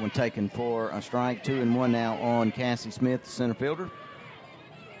 That one taken for a strike. 2-1 now on Cassie Smith, the center fielder.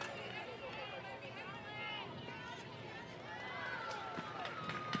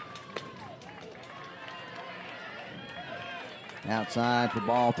 Outside for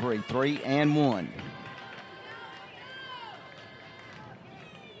ball 3. 3-1.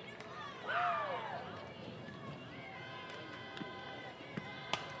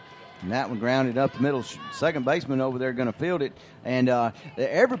 And that one grounded up the middle. Second baseman over there going to field it. And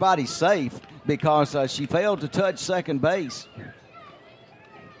everybody's safe because she failed to touch second base.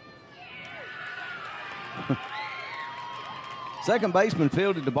 Second baseman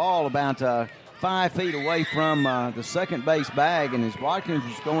fielded the ball about 5 feet away from the second base bag, and as Watkins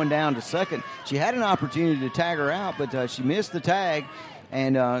was going down to second, she had an opportunity to tag her out, but she missed the tag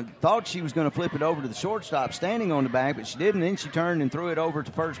and thought she was going to flip it over to the shortstop standing on the bag, but she didn't. Then she turned and threw it over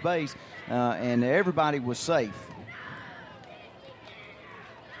to first base, and everybody was safe.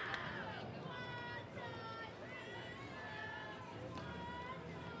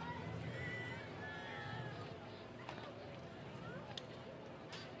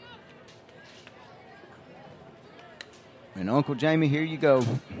 And Uncle Jamie, here you go.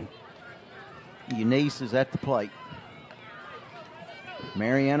 Your niece is at the plate.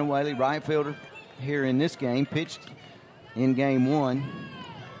 Mariana Whaley, right fielder, here in this game, pitched in game 1.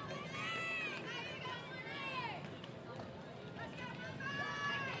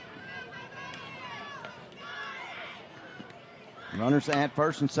 Runners at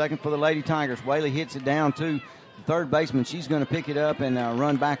first and second for the Lady Tigers. Whaley hits it down to the third baseman. She's going to pick it up and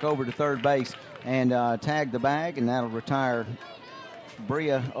run back over to third base and tag the bag, and that'll retire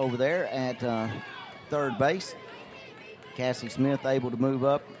Bria over there at third base. Cassie Smith able to move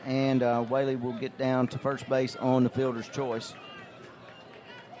up, and Whaley will get down to first base on the fielder's choice.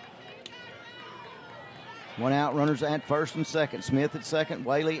 One out, runners at first and second. Smith at second,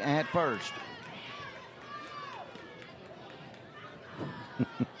 Whaley at first.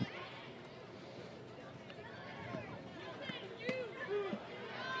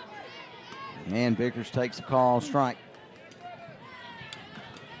 And Vickers takes the call, strike.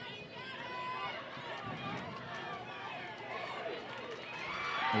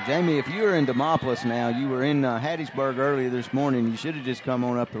 Well, Jamie, if you were in Demopolis now, you were in Hattiesburg earlier this morning, you should have just come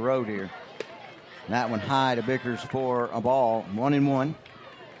on up the road here. That one high to Vickers for a ball, 1-1.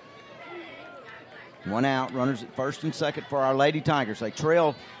 One out, runners at first and second for our Lady Tigers. They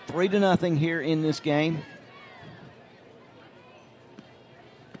trail 3-0 here in this game.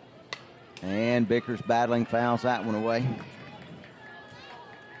 And Bickers battling, fouls that one away.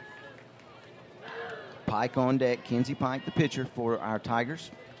 Pike on deck. Kenzie Pike, the pitcher for our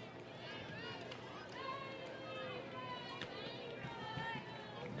Tigers.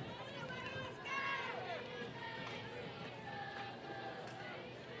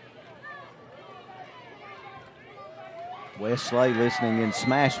 Wes Slay listening in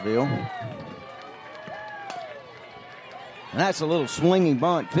Smashville. And that's a little swinging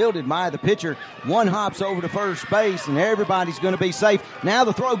bunt fielded by the pitcher. One hops over to first base, and everybody's going to be safe. Now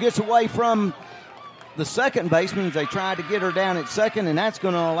the throw gets away from the second baseman as they tried to get her down at second, and that's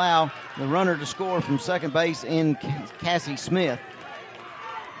going to allow the runner to score from second base in Cassie Smith.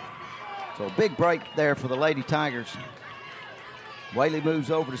 So a big break there for the Lady Tigers. Whaley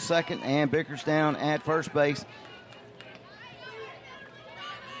moves over to second, and Bickers down at first base.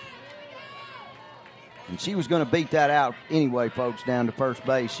 And she was going to beat that out anyway, folks, down to first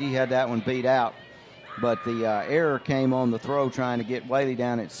base. She had that one beat out. But the error came on the throw trying to get Whaley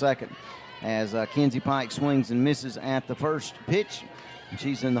down at second as Kenzie Pike swings and misses at the first pitch. And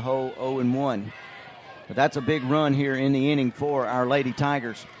she's in the hole 0-1. But that's a big run here in the inning for our Lady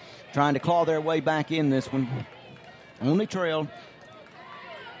Tigers, trying to claw their way back in this one. Only trailed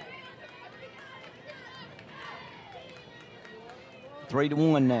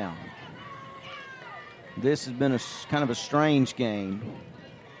 3-1 now. This has been a kind of a strange game.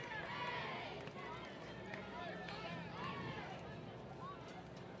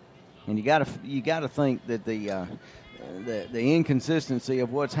 And you got to think that the inconsistency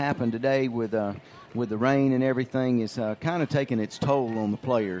of what's happened today with the rain and everything is kind of taking its toll on the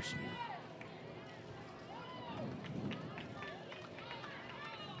players.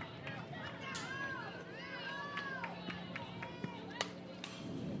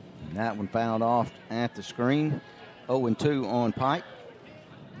 That one fouled off at the screen. 0-2 on Pike.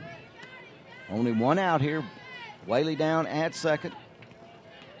 Only one out here. Whaley down at second.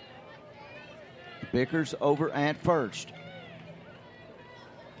 Bickers over at first.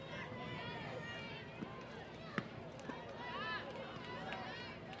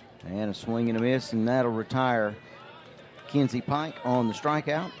 And a swing and a miss, and that'll retire Kenzie Pike on the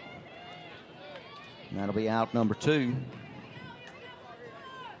strikeout. And that'll be out number 2.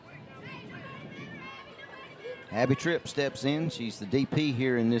 Abby Tripp steps in. She's the DP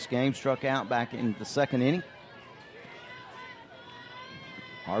here in this game. Struck out back in the second inning.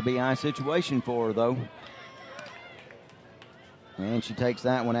 RBI situation for her, though. And she takes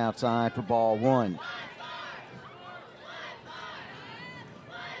that one outside for ball 1.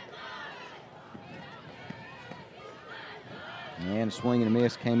 And a swing and a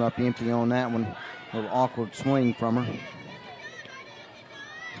miss came up empty on that one. A little awkward swing from her.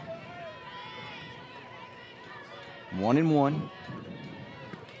 1-1.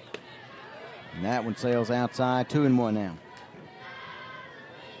 And that one sails outside. 2-1 now.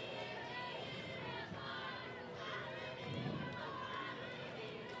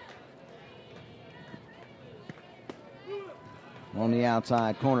 On the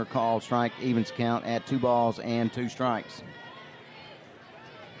outside corner, call, strike, evens count at 2 balls and 2 strikes.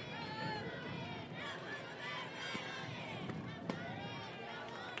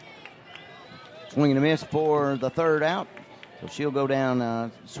 Swing and a miss for the third out. So she'll go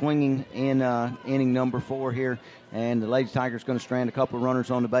down swinging in inning number 4 here. And the Lady Tigers going to strand a couple of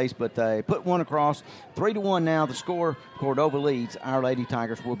runners on the base, but they put one across. 3-1 now the score. Cordova leads. Our Lady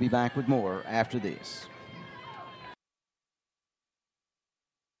Tigers will be back with more after this.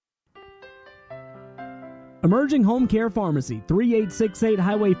 Emerging Home Care Pharmacy, 3868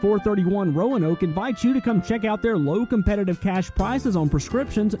 Highway 431 Roanoke invites you to come check out their low competitive cash prices on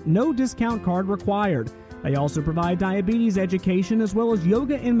prescriptions, no discount card required. They also provide diabetes education as well as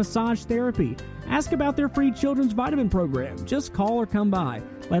yoga and massage therapy. Ask about their free children's vitamin program. Just call or come by.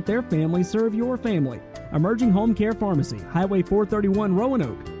 Let their family serve your family. Emerging Home Care Pharmacy, Highway 431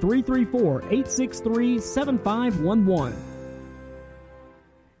 Roanoke, 334-863-7511.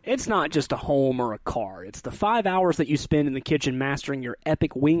 It's not just a home or a car. It's the 5 hours that you spend in the kitchen mastering your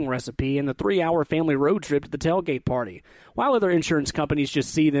epic wing recipe and the 3-hour family road trip to the tailgate party. While other insurance companies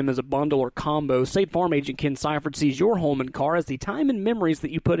just see them as a bundle or combo, State Farm agent Ken Seifert sees your home and car as the time and memories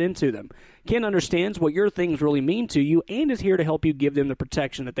that you put into them. Ken understands what your things really mean to you and is here to help you give them the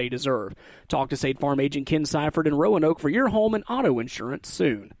protection that they deserve. Talk to State Farm agent Ken Seifert in Roanoke for your home and auto insurance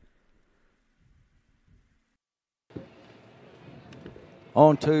soon.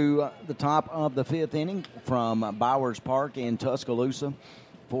 On to the top of the 5th inning from Bowers Park in Tuscaloosa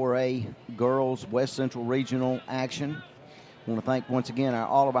for a girls West Central Regional action. I want to thank once again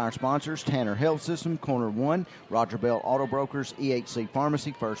all of our sponsors: Tanner Health System, Corner One, Roger Bell Auto Brokers, EHC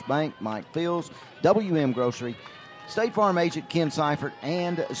Pharmacy, First Bank, Mike Fields, WM Grocery, State Farm agent Ken Seifert,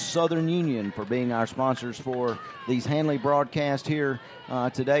 and Southern Union for being our sponsors for these Handley broadcasts here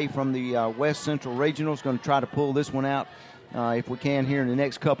today from the West Central Regionals. Going to try to pull this one out if we can here in the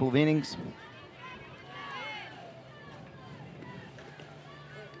next couple of innings.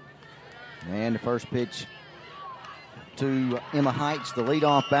 And the first pitch to Emma Heights, the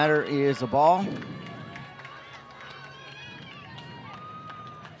leadoff batter, is a ball.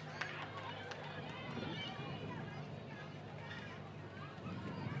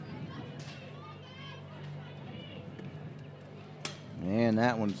 And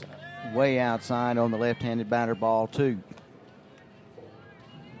that one's way outside on the left-handed batter, ball 2.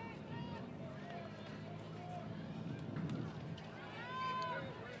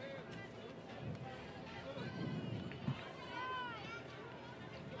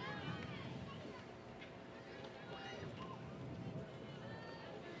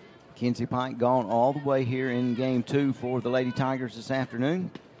 Kinsey Pike gone all the way here in game 2 for the Lady Tigers this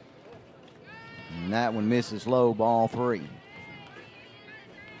afternoon. And that one misses low, ball 3.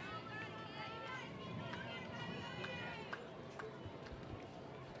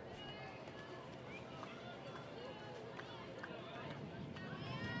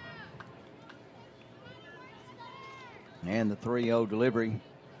 And the 3-0 delivery.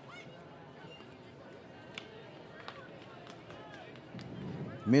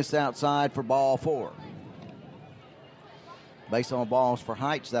 Miss outside for ball 4. Base on balls for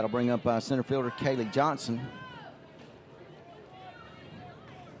Heights. That'll bring up center fielder Kaylee Johnson.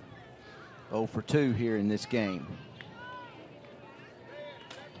 0 for 2 here in this game.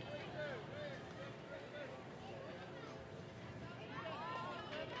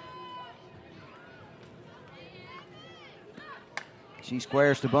 She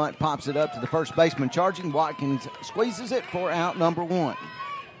squares to bunt, pops it up to the first baseman charging. Watkins squeezes it for out number 1.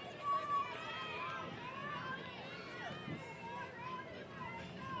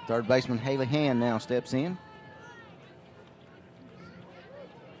 Third baseman Haley Hand now steps in.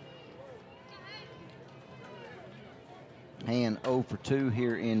 Hand 0 for 2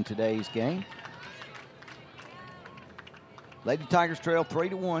 here in today's game. Lady Tigers trail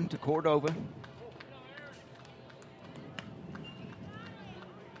 3-1 to Cordova.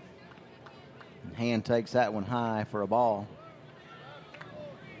 Hand takes that one high for a ball.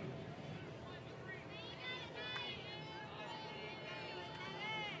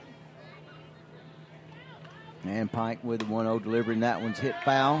 And Pike with the 1-0 delivery, and that one's hit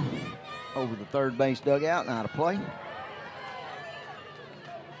foul over the third base dugout and out of play.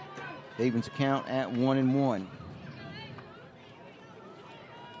 Evens the count at 1-1.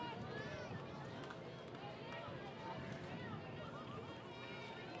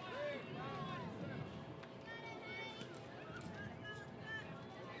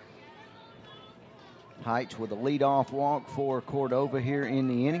 Heights with a leadoff walk for Cordova here in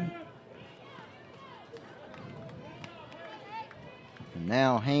the inning. And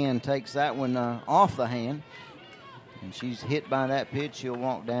now Hand takes that one off the hand. And she's hit by that pitch. She'll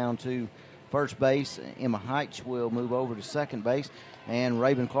walk down to first base. Emma Heights will move over to second base. And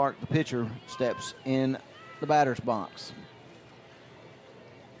Raven Clark, the pitcher, steps in the batter's box.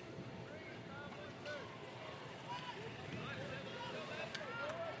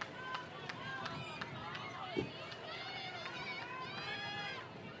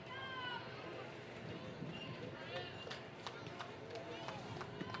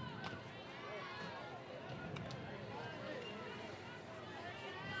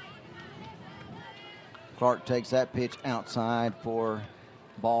 Clark takes that pitch outside for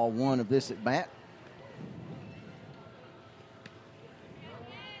ball 1 of this at bat.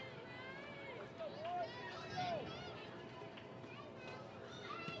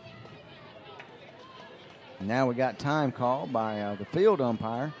 Now we got time called by the field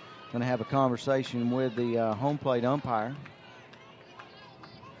umpire. Going to have a conversation with the home plate umpire.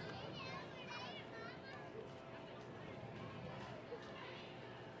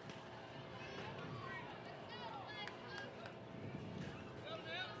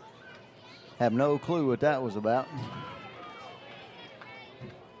 Have no clue what that was about.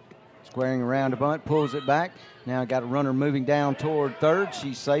 Squaring around a bunt, pulls it back. Now got a runner moving down toward third.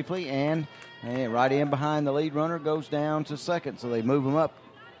 She's safely and right in behind the lead runner, goes down to second. So they move him up.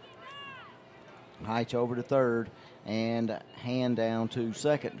 Heights over to third and Hand down to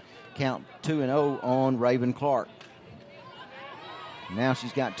second. Count 2-0 on Raven Clark. Now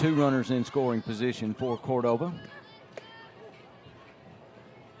she's got 2 runners in scoring position for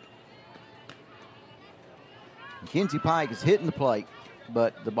Mackenzie Pike is hitting the plate,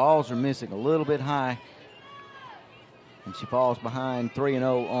 but the balls are missing a little bit high, and she falls behind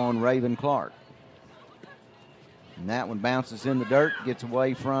 3-0 on Raven Clark. And that one bounces in the dirt, gets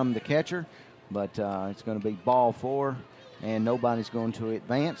away from the catcher, but it's going to be ball 4, and nobody's going to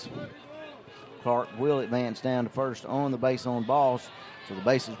advance. Clark will advance down to first on the base on balls, so the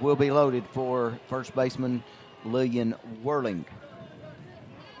bases will be loaded for first baseman Lillian Whirling.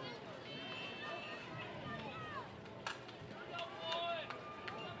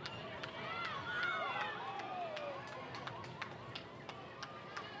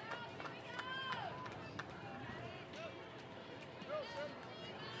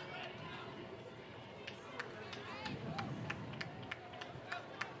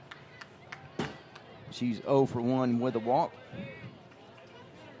 She's 0 for 1 with a walk.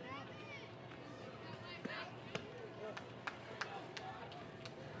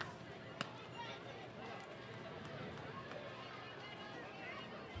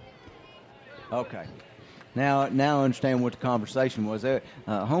 Okay. Now I understand what the conversation was.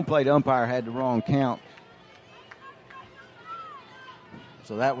 Home plate umpire had the wrong count.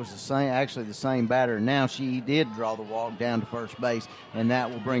 So that was the same batter. Now she did draw the walk down to first base, and that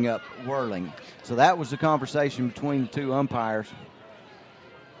will bring up Whirling. So that was the conversation between the two umpires.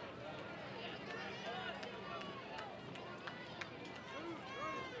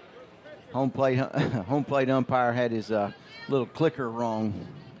 Home plate umpire had his little clicker wrong.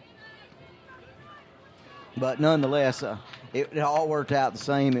 But nonetheless, it all worked out the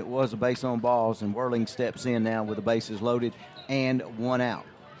same. It was a base on balls, and Whirling steps in now with the bases loaded and 1 out.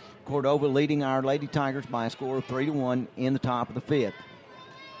 Cordova leading our Lady Tigers by a score of 3-1 in the top of the 5th.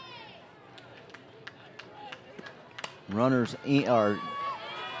 Runners or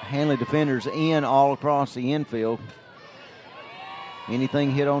Handley defenders in all across the infield.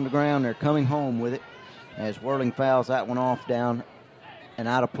 Anything hit on the ground, they're coming home with it as Whirling fouls that one off down and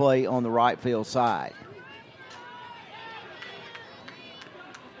out of play on the right field side.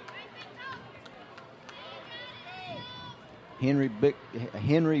 Henry,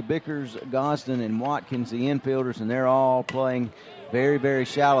 Bickers, Gosden, and Watkins, the infielders, and they're all playing very, very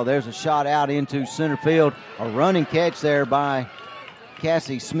shallow. There's a shot out into center field. A running catch there by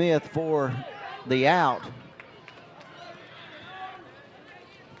Cassie Smith for the out.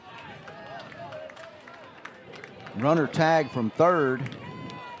 Runner tagged from third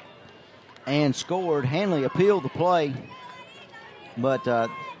and scored. Handley appealed the play, but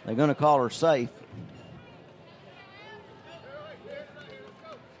they're going to call her safe.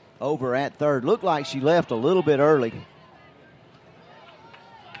 Over at third. Looked like she left a little bit early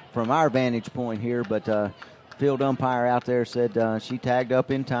from our vantage point here, but field umpire out there said she tagged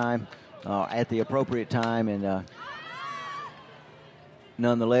up in time at the appropriate time, and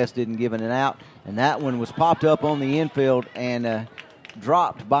nonetheless didn't give it an out. And that one was popped up on the infield and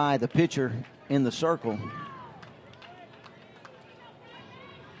dropped by the pitcher in the circle.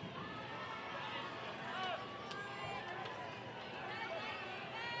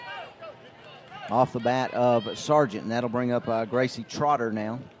 Off the bat of Sargent, and that'll bring up Gracie Trotter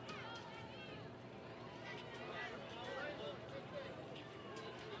now.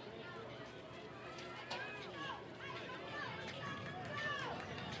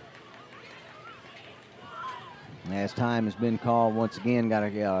 As time has been called, once again, got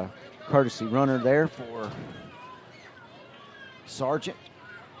a courtesy runner there for Sargent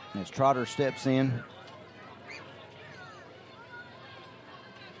as Trotter steps in.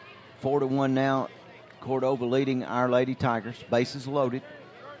 4-1 now. Cordova leading our Lady Tigers. Bases loaded.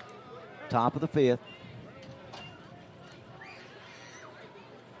 Top of the 5th.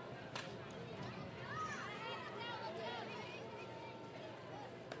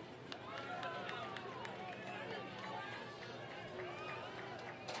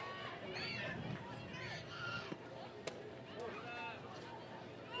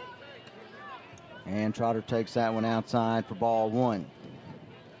 And Trotter takes that one outside for ball 1.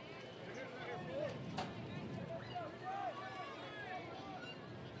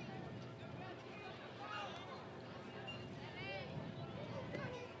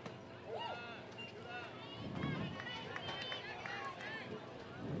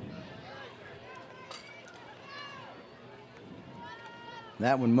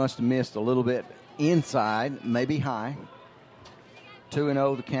 That one must have missed a little bit inside, maybe high.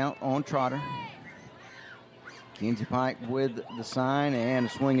 2-0 the count on Trotter. Kenzie Pike with the sign and a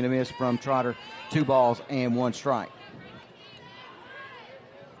swing and a miss from Trotter. 2 balls and 1 strike.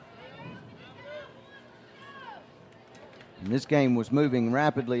 And this game was moving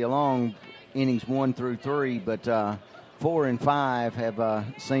rapidly along innings 1 through 3, but 4 and 5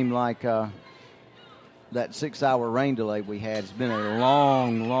 have seemed like that 6-hour rain delay we had. It's been a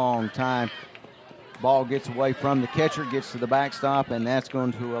long, long time. Ball gets away from the catcher, gets to the backstop, and that's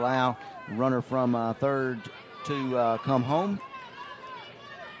going to allow the runner from third to come home.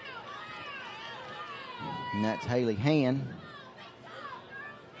 And that's Haley Hand.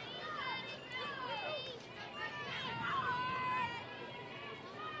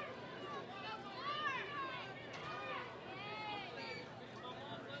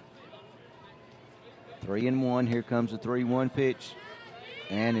 Three and one. Here comes the 3-1 pitch.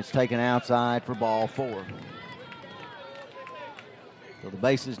 And it's taken outside for ball 4. So the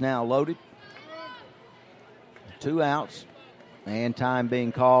base is now loaded. 2 outs. And time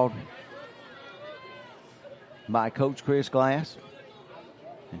being called by Coach Chris Glass.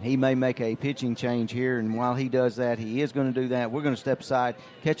 And he may make a pitching change here. And while he does that, he is going to do that. We're going to step aside,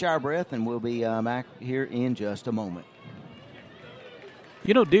 catch our breath, and we'll be back here in just a moment.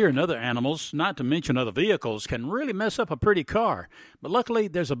 You know, deer and other animals, not to mention other vehicles, can really mess up a pretty car. But luckily,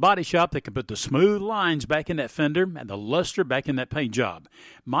 there's a body shop that can put the smooth lines back in that fender and the luster back in that paint job.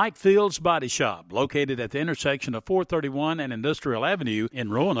 Mike Fields Body Shop, located at the intersection of 431 and Industrial Avenue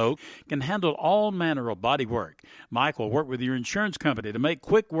in Roanoke, can handle all manner of body work. Mike will work with your insurance company to make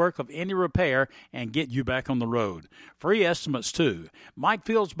quick work of any repair and get you back on the road. Free estimates, too. Mike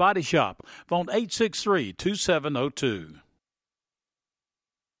Fields Body Shop, phone 863-2702.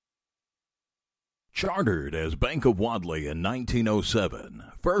 Chartered as Bank of Wadley in 1907,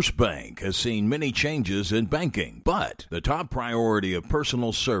 First Bank has seen many changes in banking, but the top priority of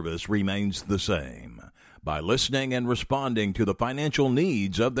personal service remains the same. By listening and responding to the financial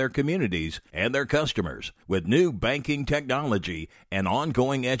needs of their communities and their customers with new banking technology and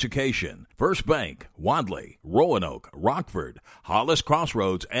ongoing education, First Bank, Wadley, Roanoke, Rockford, Hollis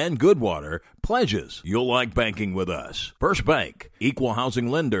Crossroads, and Goodwater pledges you'll like banking with us. First Bank, Equal Housing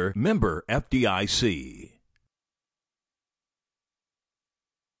Lender, member FDIC.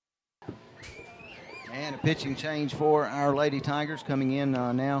 And a pitching change for our Lady Tigers coming in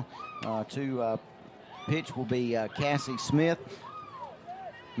now to pitch will be Cassie Smith.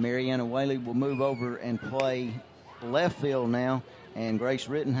 Mariana Whaley will move over and play left field now, and Grace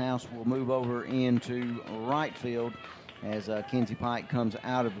Rittenhouse will move over into right field as Kenzie Pike comes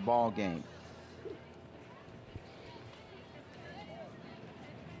out of the ball game.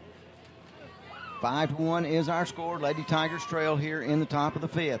 Five to 1 is our score. Lady Tigers trail here in the top of the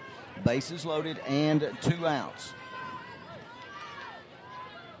 5th. Bases loaded and 2 outs.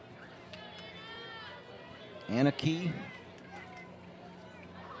 Anna Key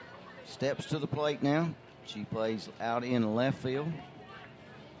steps to the plate now. She plays out in left field.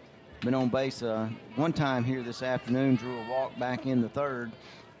 Been on base one time here this afternoon, drew a walk back in the 3rd,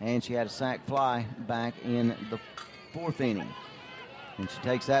 and she had a sac fly back in the 4th inning. And she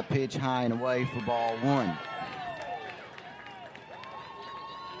takes that pitch high and away for ball 1.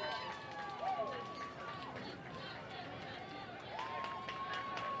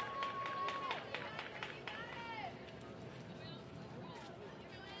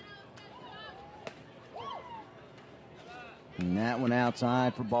 And that one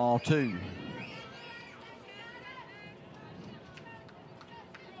outside for ball 2. And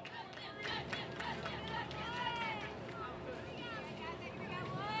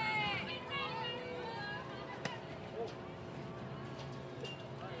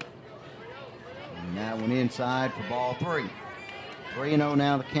that one inside for ball 3. 3-0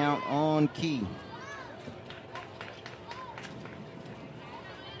 now the count on Key.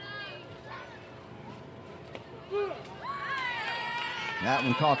 That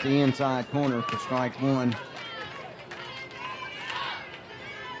one caught the inside corner for strike 1.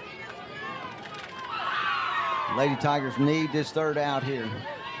 Lady Tigers need this 3rd out here.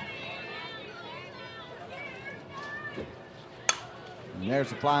 And there's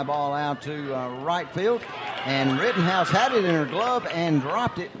the fly ball out to right field. And Rittenhouse had it in her glove and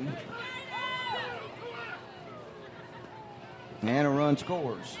dropped it. And a run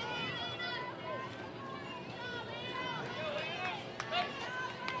scores.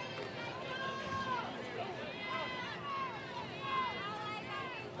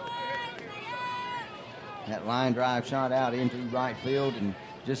 That line drive shot out into right field and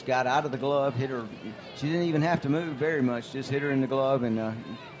just got out of the glove, hit her. She didn't even have to move very much, just hit her in the glove and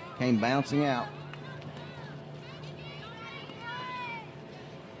came bouncing out.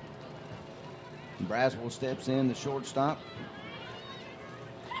 Braswell steps in, the shortstop.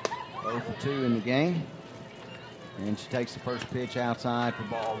 0 for 2 in the game. And she takes the first pitch outside for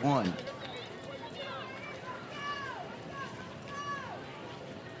ball 1.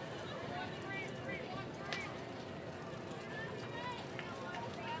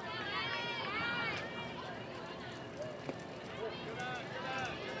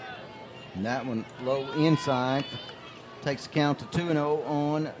 And that one low inside. Takes the count to 2-0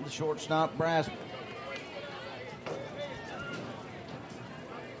 on the shortstop, Braswell.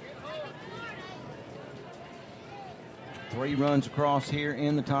 Three runs across here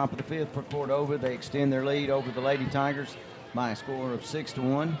in the top of the fifth for Cordova. They extend their lead over the Lady Tigers by a score of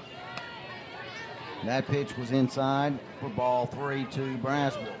 6-1. That pitch was inside for ball 3 to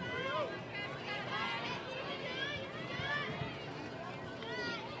Braswell.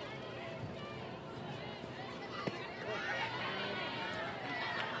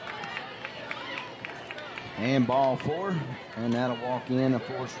 And ball 4, and that'll walk in a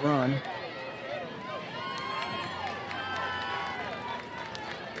forced run.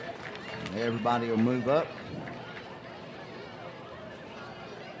 Everybody will move up.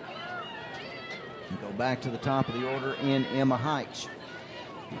 And go back to the top of the order in Emma Heitch.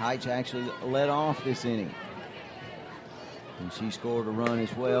 Heitch actually led off this inning. And she scored a run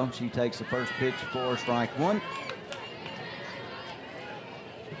as well. She takes the first pitch for strike 1.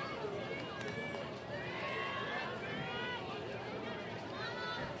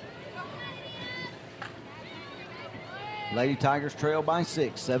 Lady Tigers trail by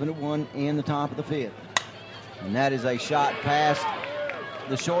 6, 7-1 in the top of the fifth. And that is a shot past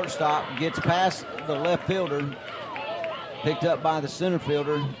the shortstop, gets past the left fielder, picked up by the center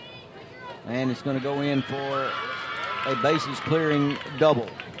fielder, and it's going to go in for a bases clearing double.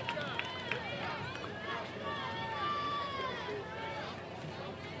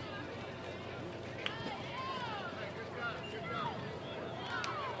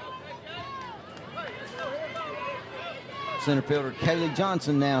 Center fielder Kaylee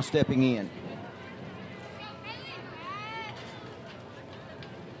Johnson now stepping in.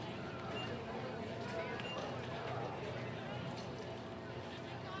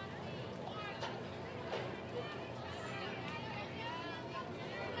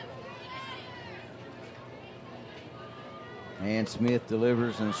 And Smith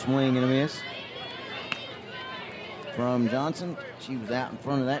delivers and a swing and a miss from Johnson. She was out in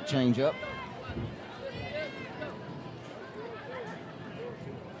front of that changeup.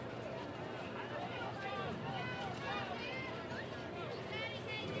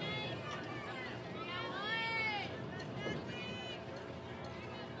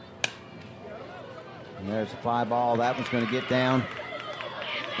 And there's a fly ball. That one's going to get down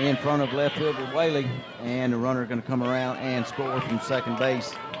in front of left fielder Whaley, and the runner going to come around and score from second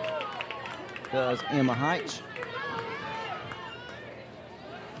base. Does Emma Heitch.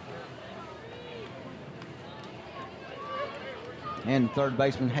 And third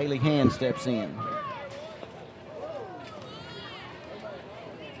baseman Haley Hand steps in.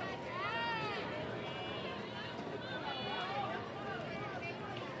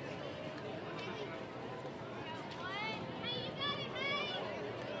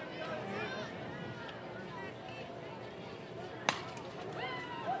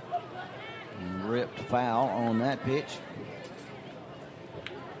 Ripped foul on that pitch.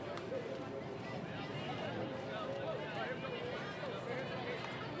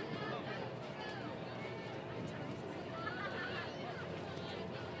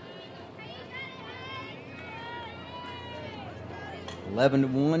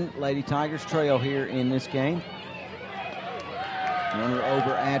 (11-1) Lady Tigers trail here in this game. Runner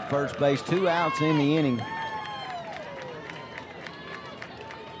over at first base, 2 outs in the inning.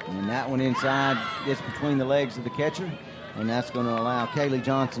 And that one inside gets between the legs of the catcher, and that's going to allow Kaylee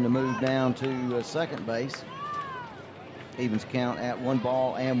Johnson to move down to second base. Evens count at 1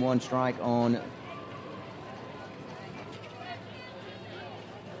 ball and 1 strike on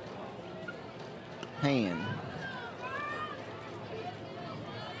Hand.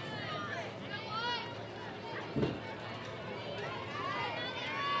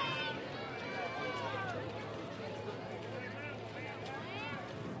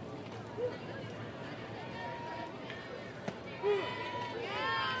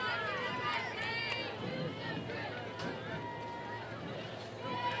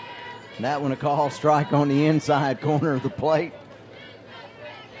 That one a call strike on the inside corner of the plate.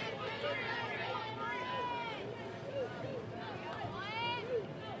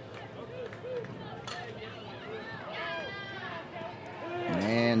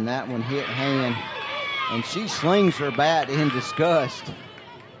 And that one hit Hand, and she slings her bat in disgust.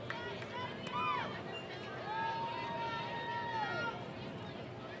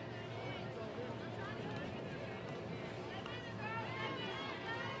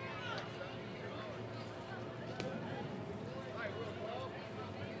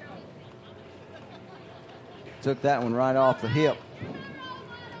 Took that one right off the hip.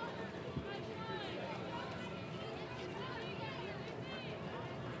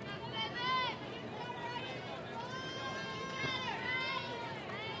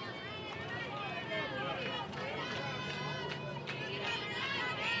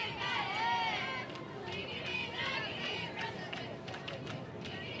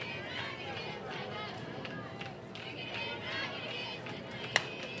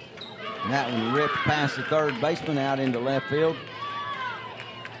 That one ripped past the third baseman out into left field.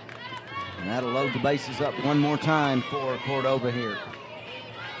 And that'll load the bases up one more time for Cordova here.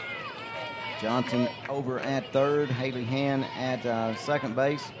 Johnson over at third, Haley Hand at second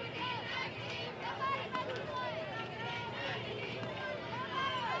base.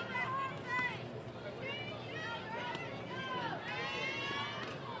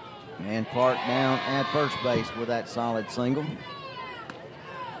 And Clark down at first base with that solid single.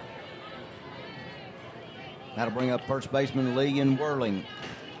 That'll bring up first baseman Lee and Whirling.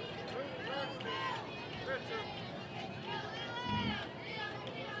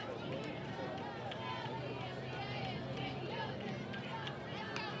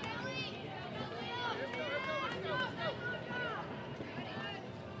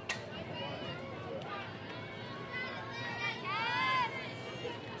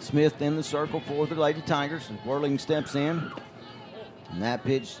 Smith in the circle for the Lady Tigers. Whirling steps in. And that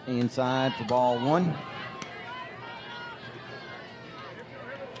pitch inside for ball one.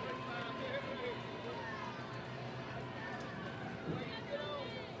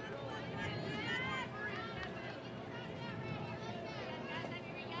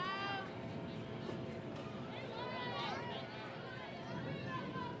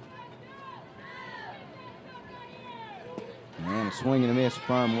 Swing and a miss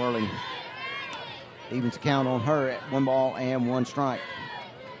from Whirling. Evens count on her at 1 ball and 1 strike.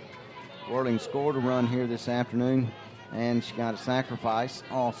 Whirling scored a run here this afternoon, and she got a sacrifice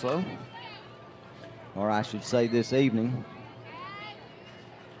also. Or I should say this evening.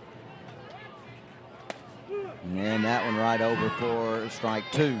 And that one right over for strike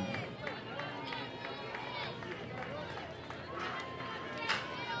 2.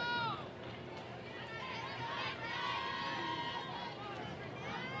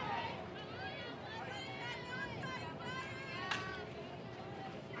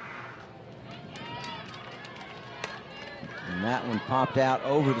 That one popped out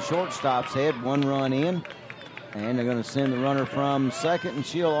over the shortstop's head. 1 run in. And they're going to send the runner from second, and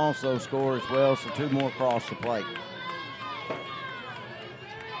she'll also score as well, so 2 more across the plate.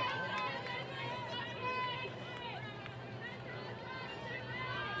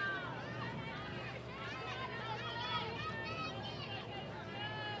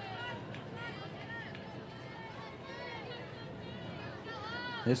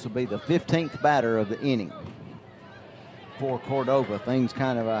 This will be the 15th batter of the inning for Cordova. Things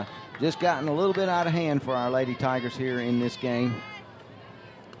kind of just gotten a little bit out of hand for our Lady Tigers here in this game.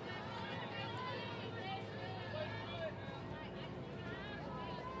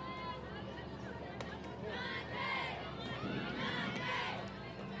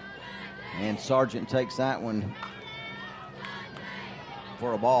 And Sargent takes that one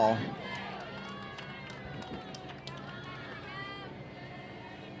for a ball.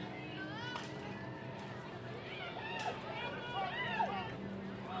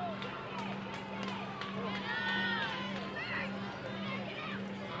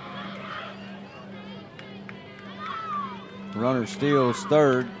 Runner steals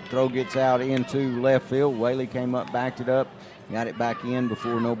third. Throw gets out into left field. Whaley came up, backed it up, got it back in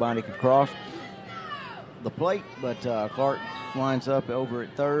before nobody could cross the plate. But Clark winds up over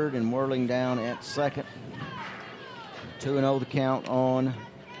at third and Whirling down at second. 2-0 the count on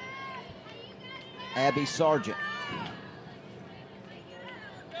Abby Sargent.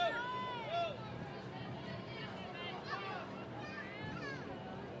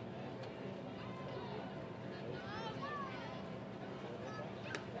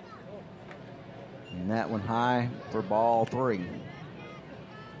 And that one high for ball 3.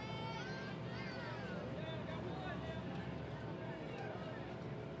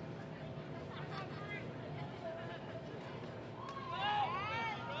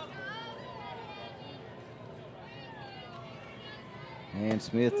 And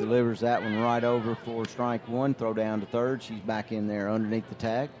Smith delivers that one right over for strike 1. Throw down to third. She's back in there underneath the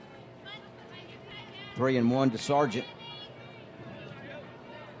tag. 3-1 to Sargent.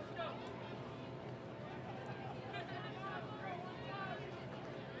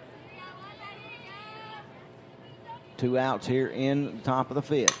 Two outs here in the top of the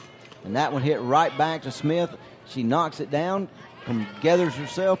 5th. And that one hit right back to Smith. She knocks it down, gathers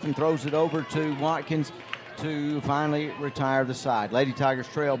herself, and throws it over to Watkins to finally retire the side. Lady Tigers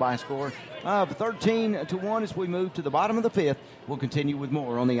trail by a score of 13-1 as we move to the bottom of the fifth. We'll continue with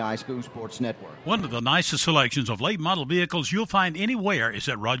more on the iSchool Sports Network. One of the nicest selections of late model vehicles you'll find anywhere is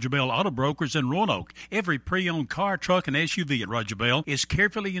at Roger Bell Auto Brokers in Roanoke. Every pre-owned car, truck, and SUV at Roger Bell is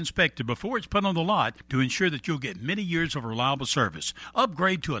carefully inspected before it's put on the lot to ensure that you'll get many years of reliable service.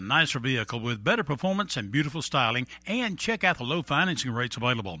 Upgrade to a nicer vehicle with better performance and beautiful styling, and check out the low financing rates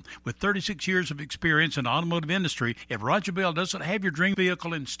available. With 36 years of experience in the automotive industry, if Roger Bell doesn't have your dream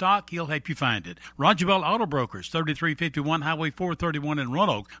vehicle in stock, he'll help you find it. Roger Bell Auto Brokers, 3351 Highway 431 in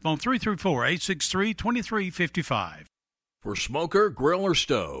Roanoke. Phone 334-863-2355. For smoker, grill, or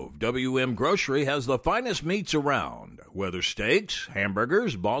stove, WM Grocery has the finest meats around. Whether steaks,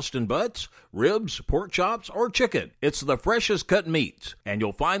 hamburgers, Boston butts, ribs, pork chops, or chicken, it's the freshest cut meats, and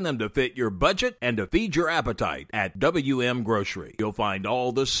you'll find them to fit your budget and to feed your appetite at WM Grocery. You'll find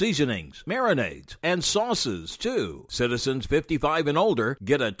all the seasonings, marinades, and sauces, too. Citizens 55 and older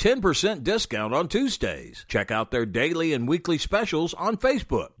get a 10% discount on Tuesdays. Check out their daily and weekly specials on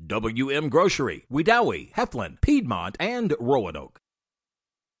Facebook. WM Grocery, Wedowee, Heflin, Piedmont, and Roanoke.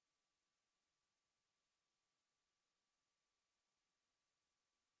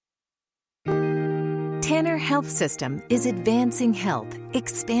 Tanner Health System is advancing health,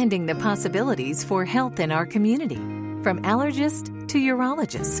 expanding the possibilities for health in our community. From allergist to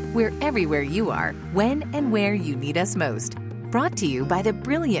urologist, we're everywhere you are, when and where you need us most. Brought to you by the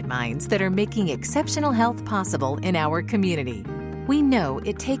brilliant minds that are making exceptional health possible in our community. We know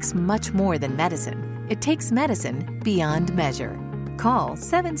it takes much more than medicine. It takes medicine beyond measure. Call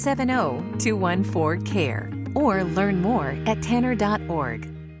 770-214-CARE or learn more at tanner.org.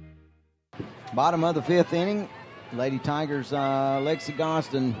 Bottom of the fifth inning, Lady Tigers, Lexi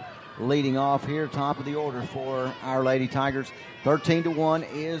Goston leading off here, top of the order for our Lady Tigers. 13-1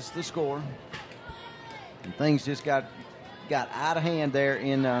 is the score. And things just got out of hand there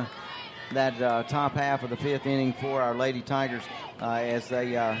in that top half of the fifth inning for our Lady Tigers as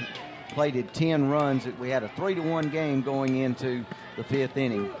they plated 10 runs. We had a 3-1 game going into the fifth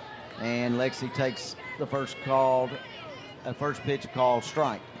inning, and Lexi takes the first pitch called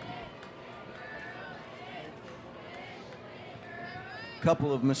strike.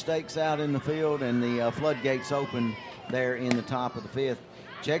 Couple of mistakes out in the field, and the floodgates open there in the top of the fifth.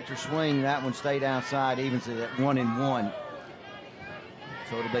 Checked her swing. That one stayed outside, evens it at 1-1.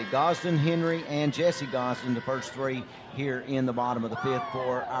 So it'll be Gosden, Henry, and Jesse Gosden, the first three here in the bottom of the fifth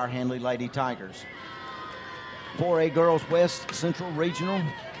for our Handley Lady Tigers. 4A Girls West Central Regional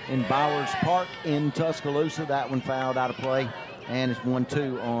in Bowers Park in Tuscaloosa. That one fouled out of play, and it's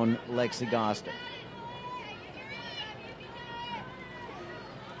 1-2 on Lexi Gosden.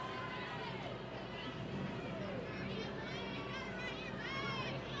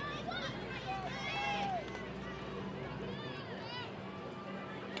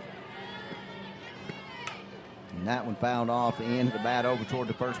 And that one fouled off the end of the bat over toward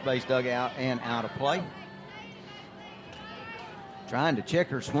the first base dugout and out of play. Trying to check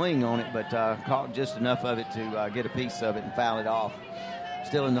her swing on it, but caught just enough of it to get a piece of it and foul it off.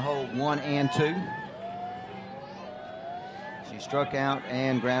 Still in the hole, 1-2. She struck out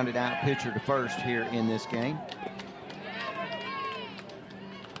and grounded out pitcher to first here in this game.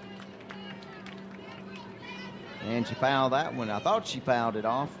 And she fouled that one. I thought she fouled it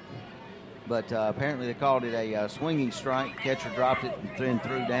off, but apparently they called it a swinging strike. Catcher dropped it and then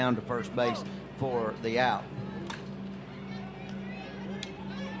threw down to first base for the out.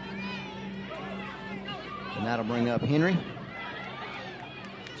 And that'll bring up Henry.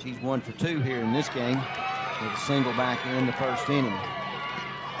 She's 1 for 2 here in this game with a single back in the first inning.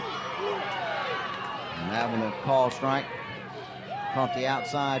 And that one a call strike. Caught the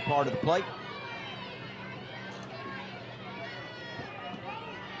outside part of the plate.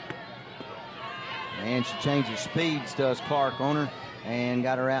 And she changes speeds, does Clark on her, and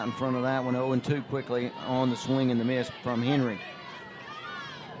got her out in front of that one. 0-2 quickly on the swing and the miss from Henry.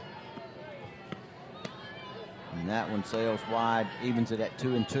 And that one sails wide, evens it at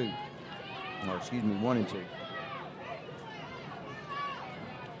 2-2. Or excuse me, 1-2.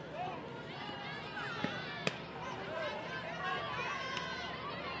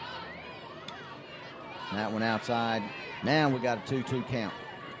 That one outside. Now we got a 2-2 count.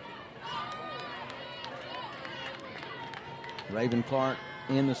 Raven Clark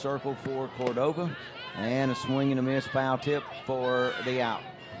in the circle for Cordova, and a swing and a miss, foul tip for the out.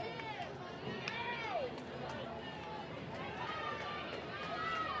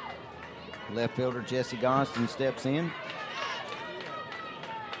 Left fielder Jesse Gosden steps in.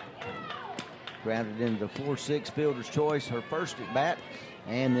 Grounded into the 4-6 fielder's choice, her first at bat,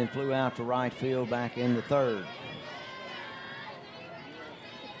 and then flew out to right field back in the third.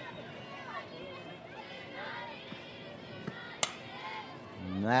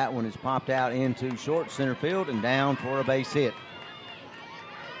 And that one is popped out into short center field and down for a base hit.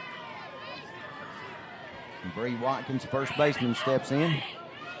 And Bree Watkins, first baseman, steps in.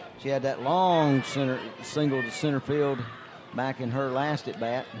 She had that long single to center field back in her last at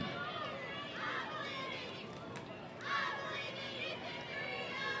bat.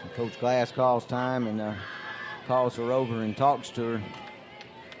 And Coach Glass calls time and calls her over and talks to her.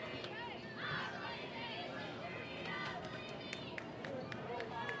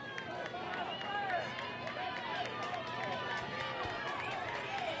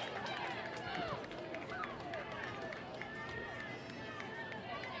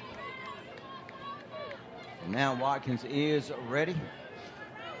 Now Watkins is ready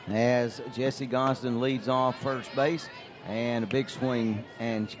as Jessie Gosden leads off first base, and a big swing,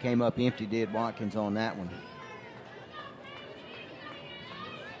 and she came up empty, did Watkins on that one.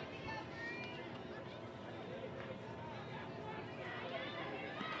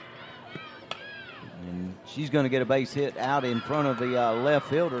 And she's going to get a base hit out in front of the left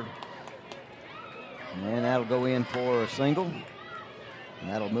fielder, and that'll go in for a single. And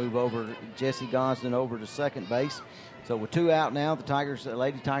that'll move over Jessie Gosden over to second base. So with 2 out now, the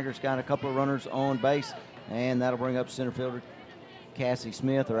Lady Tigers got a couple of runners on base, and that'll bring up center fielder Cassie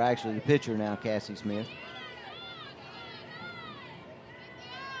Smith, or actually the pitcher now, Cassie Smith.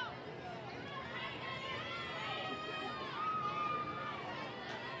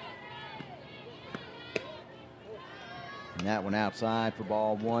 And that one outside for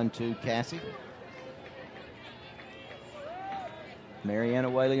ball 1 to Cassie. Mariana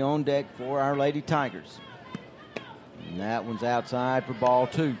Whaley on deck for our Lady Tigers. And that one's outside for ball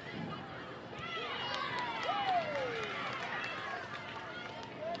 2.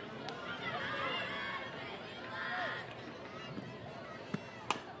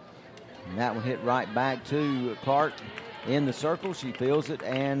 And that one hit right back to Clark in the circle. She feels it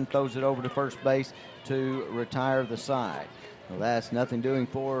and throws it over to first base to retire the side. Well, that's nothing doing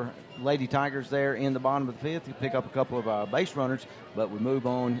for Lady Tigers there in the bottom of the 5th. You pick up a couple of base runners, but we move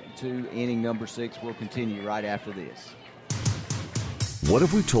on to inning number 6. We'll continue right after this. What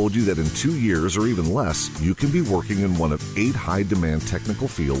if we told you that in 2 years or even less, you can be working in one of 8 high-demand technical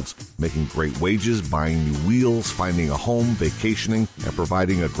fields, making great wages, buying new wheels, finding a home, vacationing, and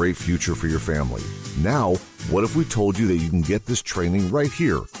providing a great future for your family? Now, what if we told you that you can get this training right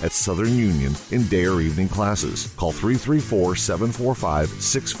here at Southern Union in day or evening classes? Call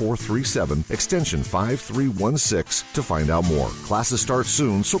 334-745-6437, extension 5316 to find out more. Classes start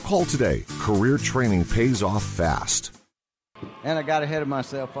soon, so call today. Career training pays off fast. And I got ahead of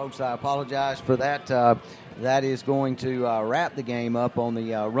myself, folks. I apologize for that. That is going to wrap the game up on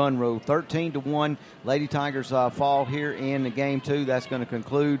the run rule. 13-1. Lady Tigers fall here in game 2. That's going to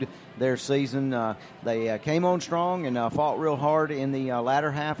conclude their season. They came on strong and fought real hard in the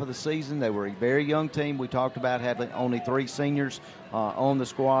latter half of the season. They were a very young team. We talked about had only 3 seniors on the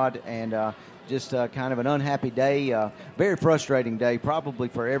squad, and just kind of an unhappy day, very frustrating day probably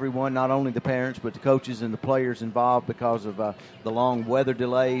for everyone, not only the parents but the coaches and the players involved because of the long weather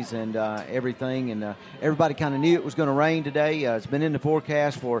delays and everything. And everybody kind of knew it was going to rain today. It's been in the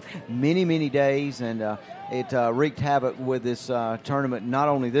forecast for many, many days, and it wreaked havoc with this tournament. Not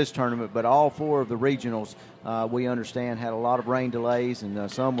only this tournament, but all 4 of the regionals, we understand, had a lot of rain delays,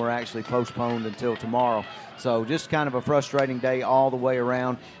 and some were actually postponed until tomorrow. So just kind of a frustrating day all the way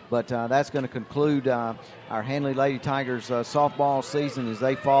around. But that's going to conclude our Handley Lady Tigers softball season as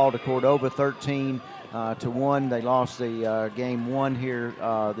they fall to Cordova 13-1. They lost the game 1 here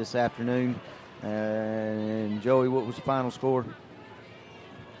this afternoon. And Joey, what was the final score?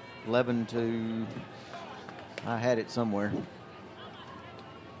 11 I had it somewhere.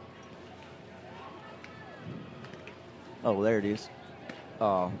 Oh, there it is.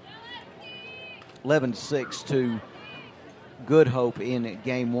 11-6 to Good Hope in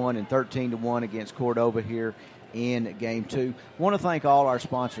game 1 and 13-1 against Cordova here in game 2. Want to thank all our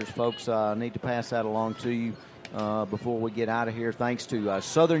sponsors, folks. I need to pass that along to you before we get out of here. Thanks to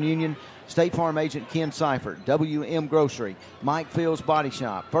Southern Union, State Farm agent Ken Seifert, WM Grocery, Mike Fields Body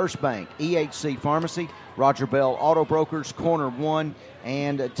Shop, First Bank, EHC Pharmacy, Roger Bell Auto Brokers, Corner One,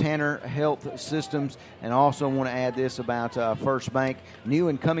 and Tanner Health Systems. And also want to add this about First Bank. New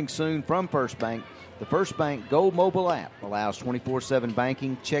and coming soon from First Bank, the First Bank Go mobile app allows 24/7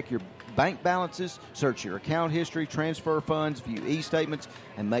 banking. Check your bank balances, search your account history, transfer funds, view e-statements,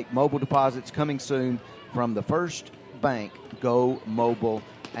 and make mobile deposits. Coming soon from the First Bank Go mobile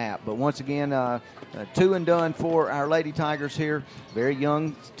app. But once again, 2 and done for our Lady Tigers here. Very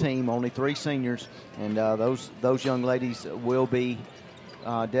young team, only 3 seniors, and those young ladies will be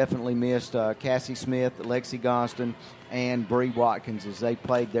definitely missed. Cassie Smith, Lexi Goston, and Bree Watkins as they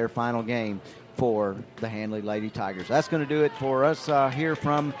played their final game for the Handley Lady Tigers. That's going to do it for us here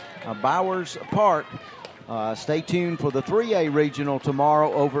from Bowers Park. Stay tuned for the 3A Regional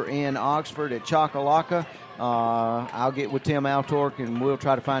tomorrow over in Oxford at Chocolaca. I'll get with Tim Altork, and we'll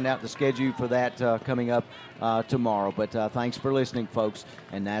try to find out the schedule for that coming up tomorrow. But thanks for listening, folks,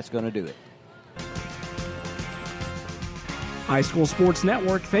 and that's going to do it. High School Sports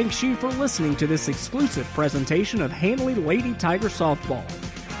Network thanks you for listening to this exclusive presentation of Handley Lady Tiger Softball.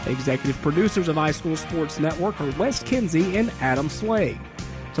 Executive producers of High School Sports Network are Wes Kinsey and Adam Slade.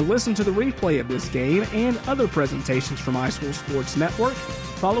 To listen to the replay of this game and other presentations from High School Sports Network,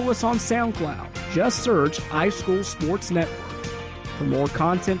 follow us on SoundCloud. Just search High School Sports Network. For more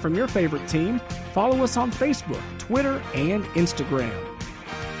content from your favorite team, follow us on Facebook, Twitter, and Instagram.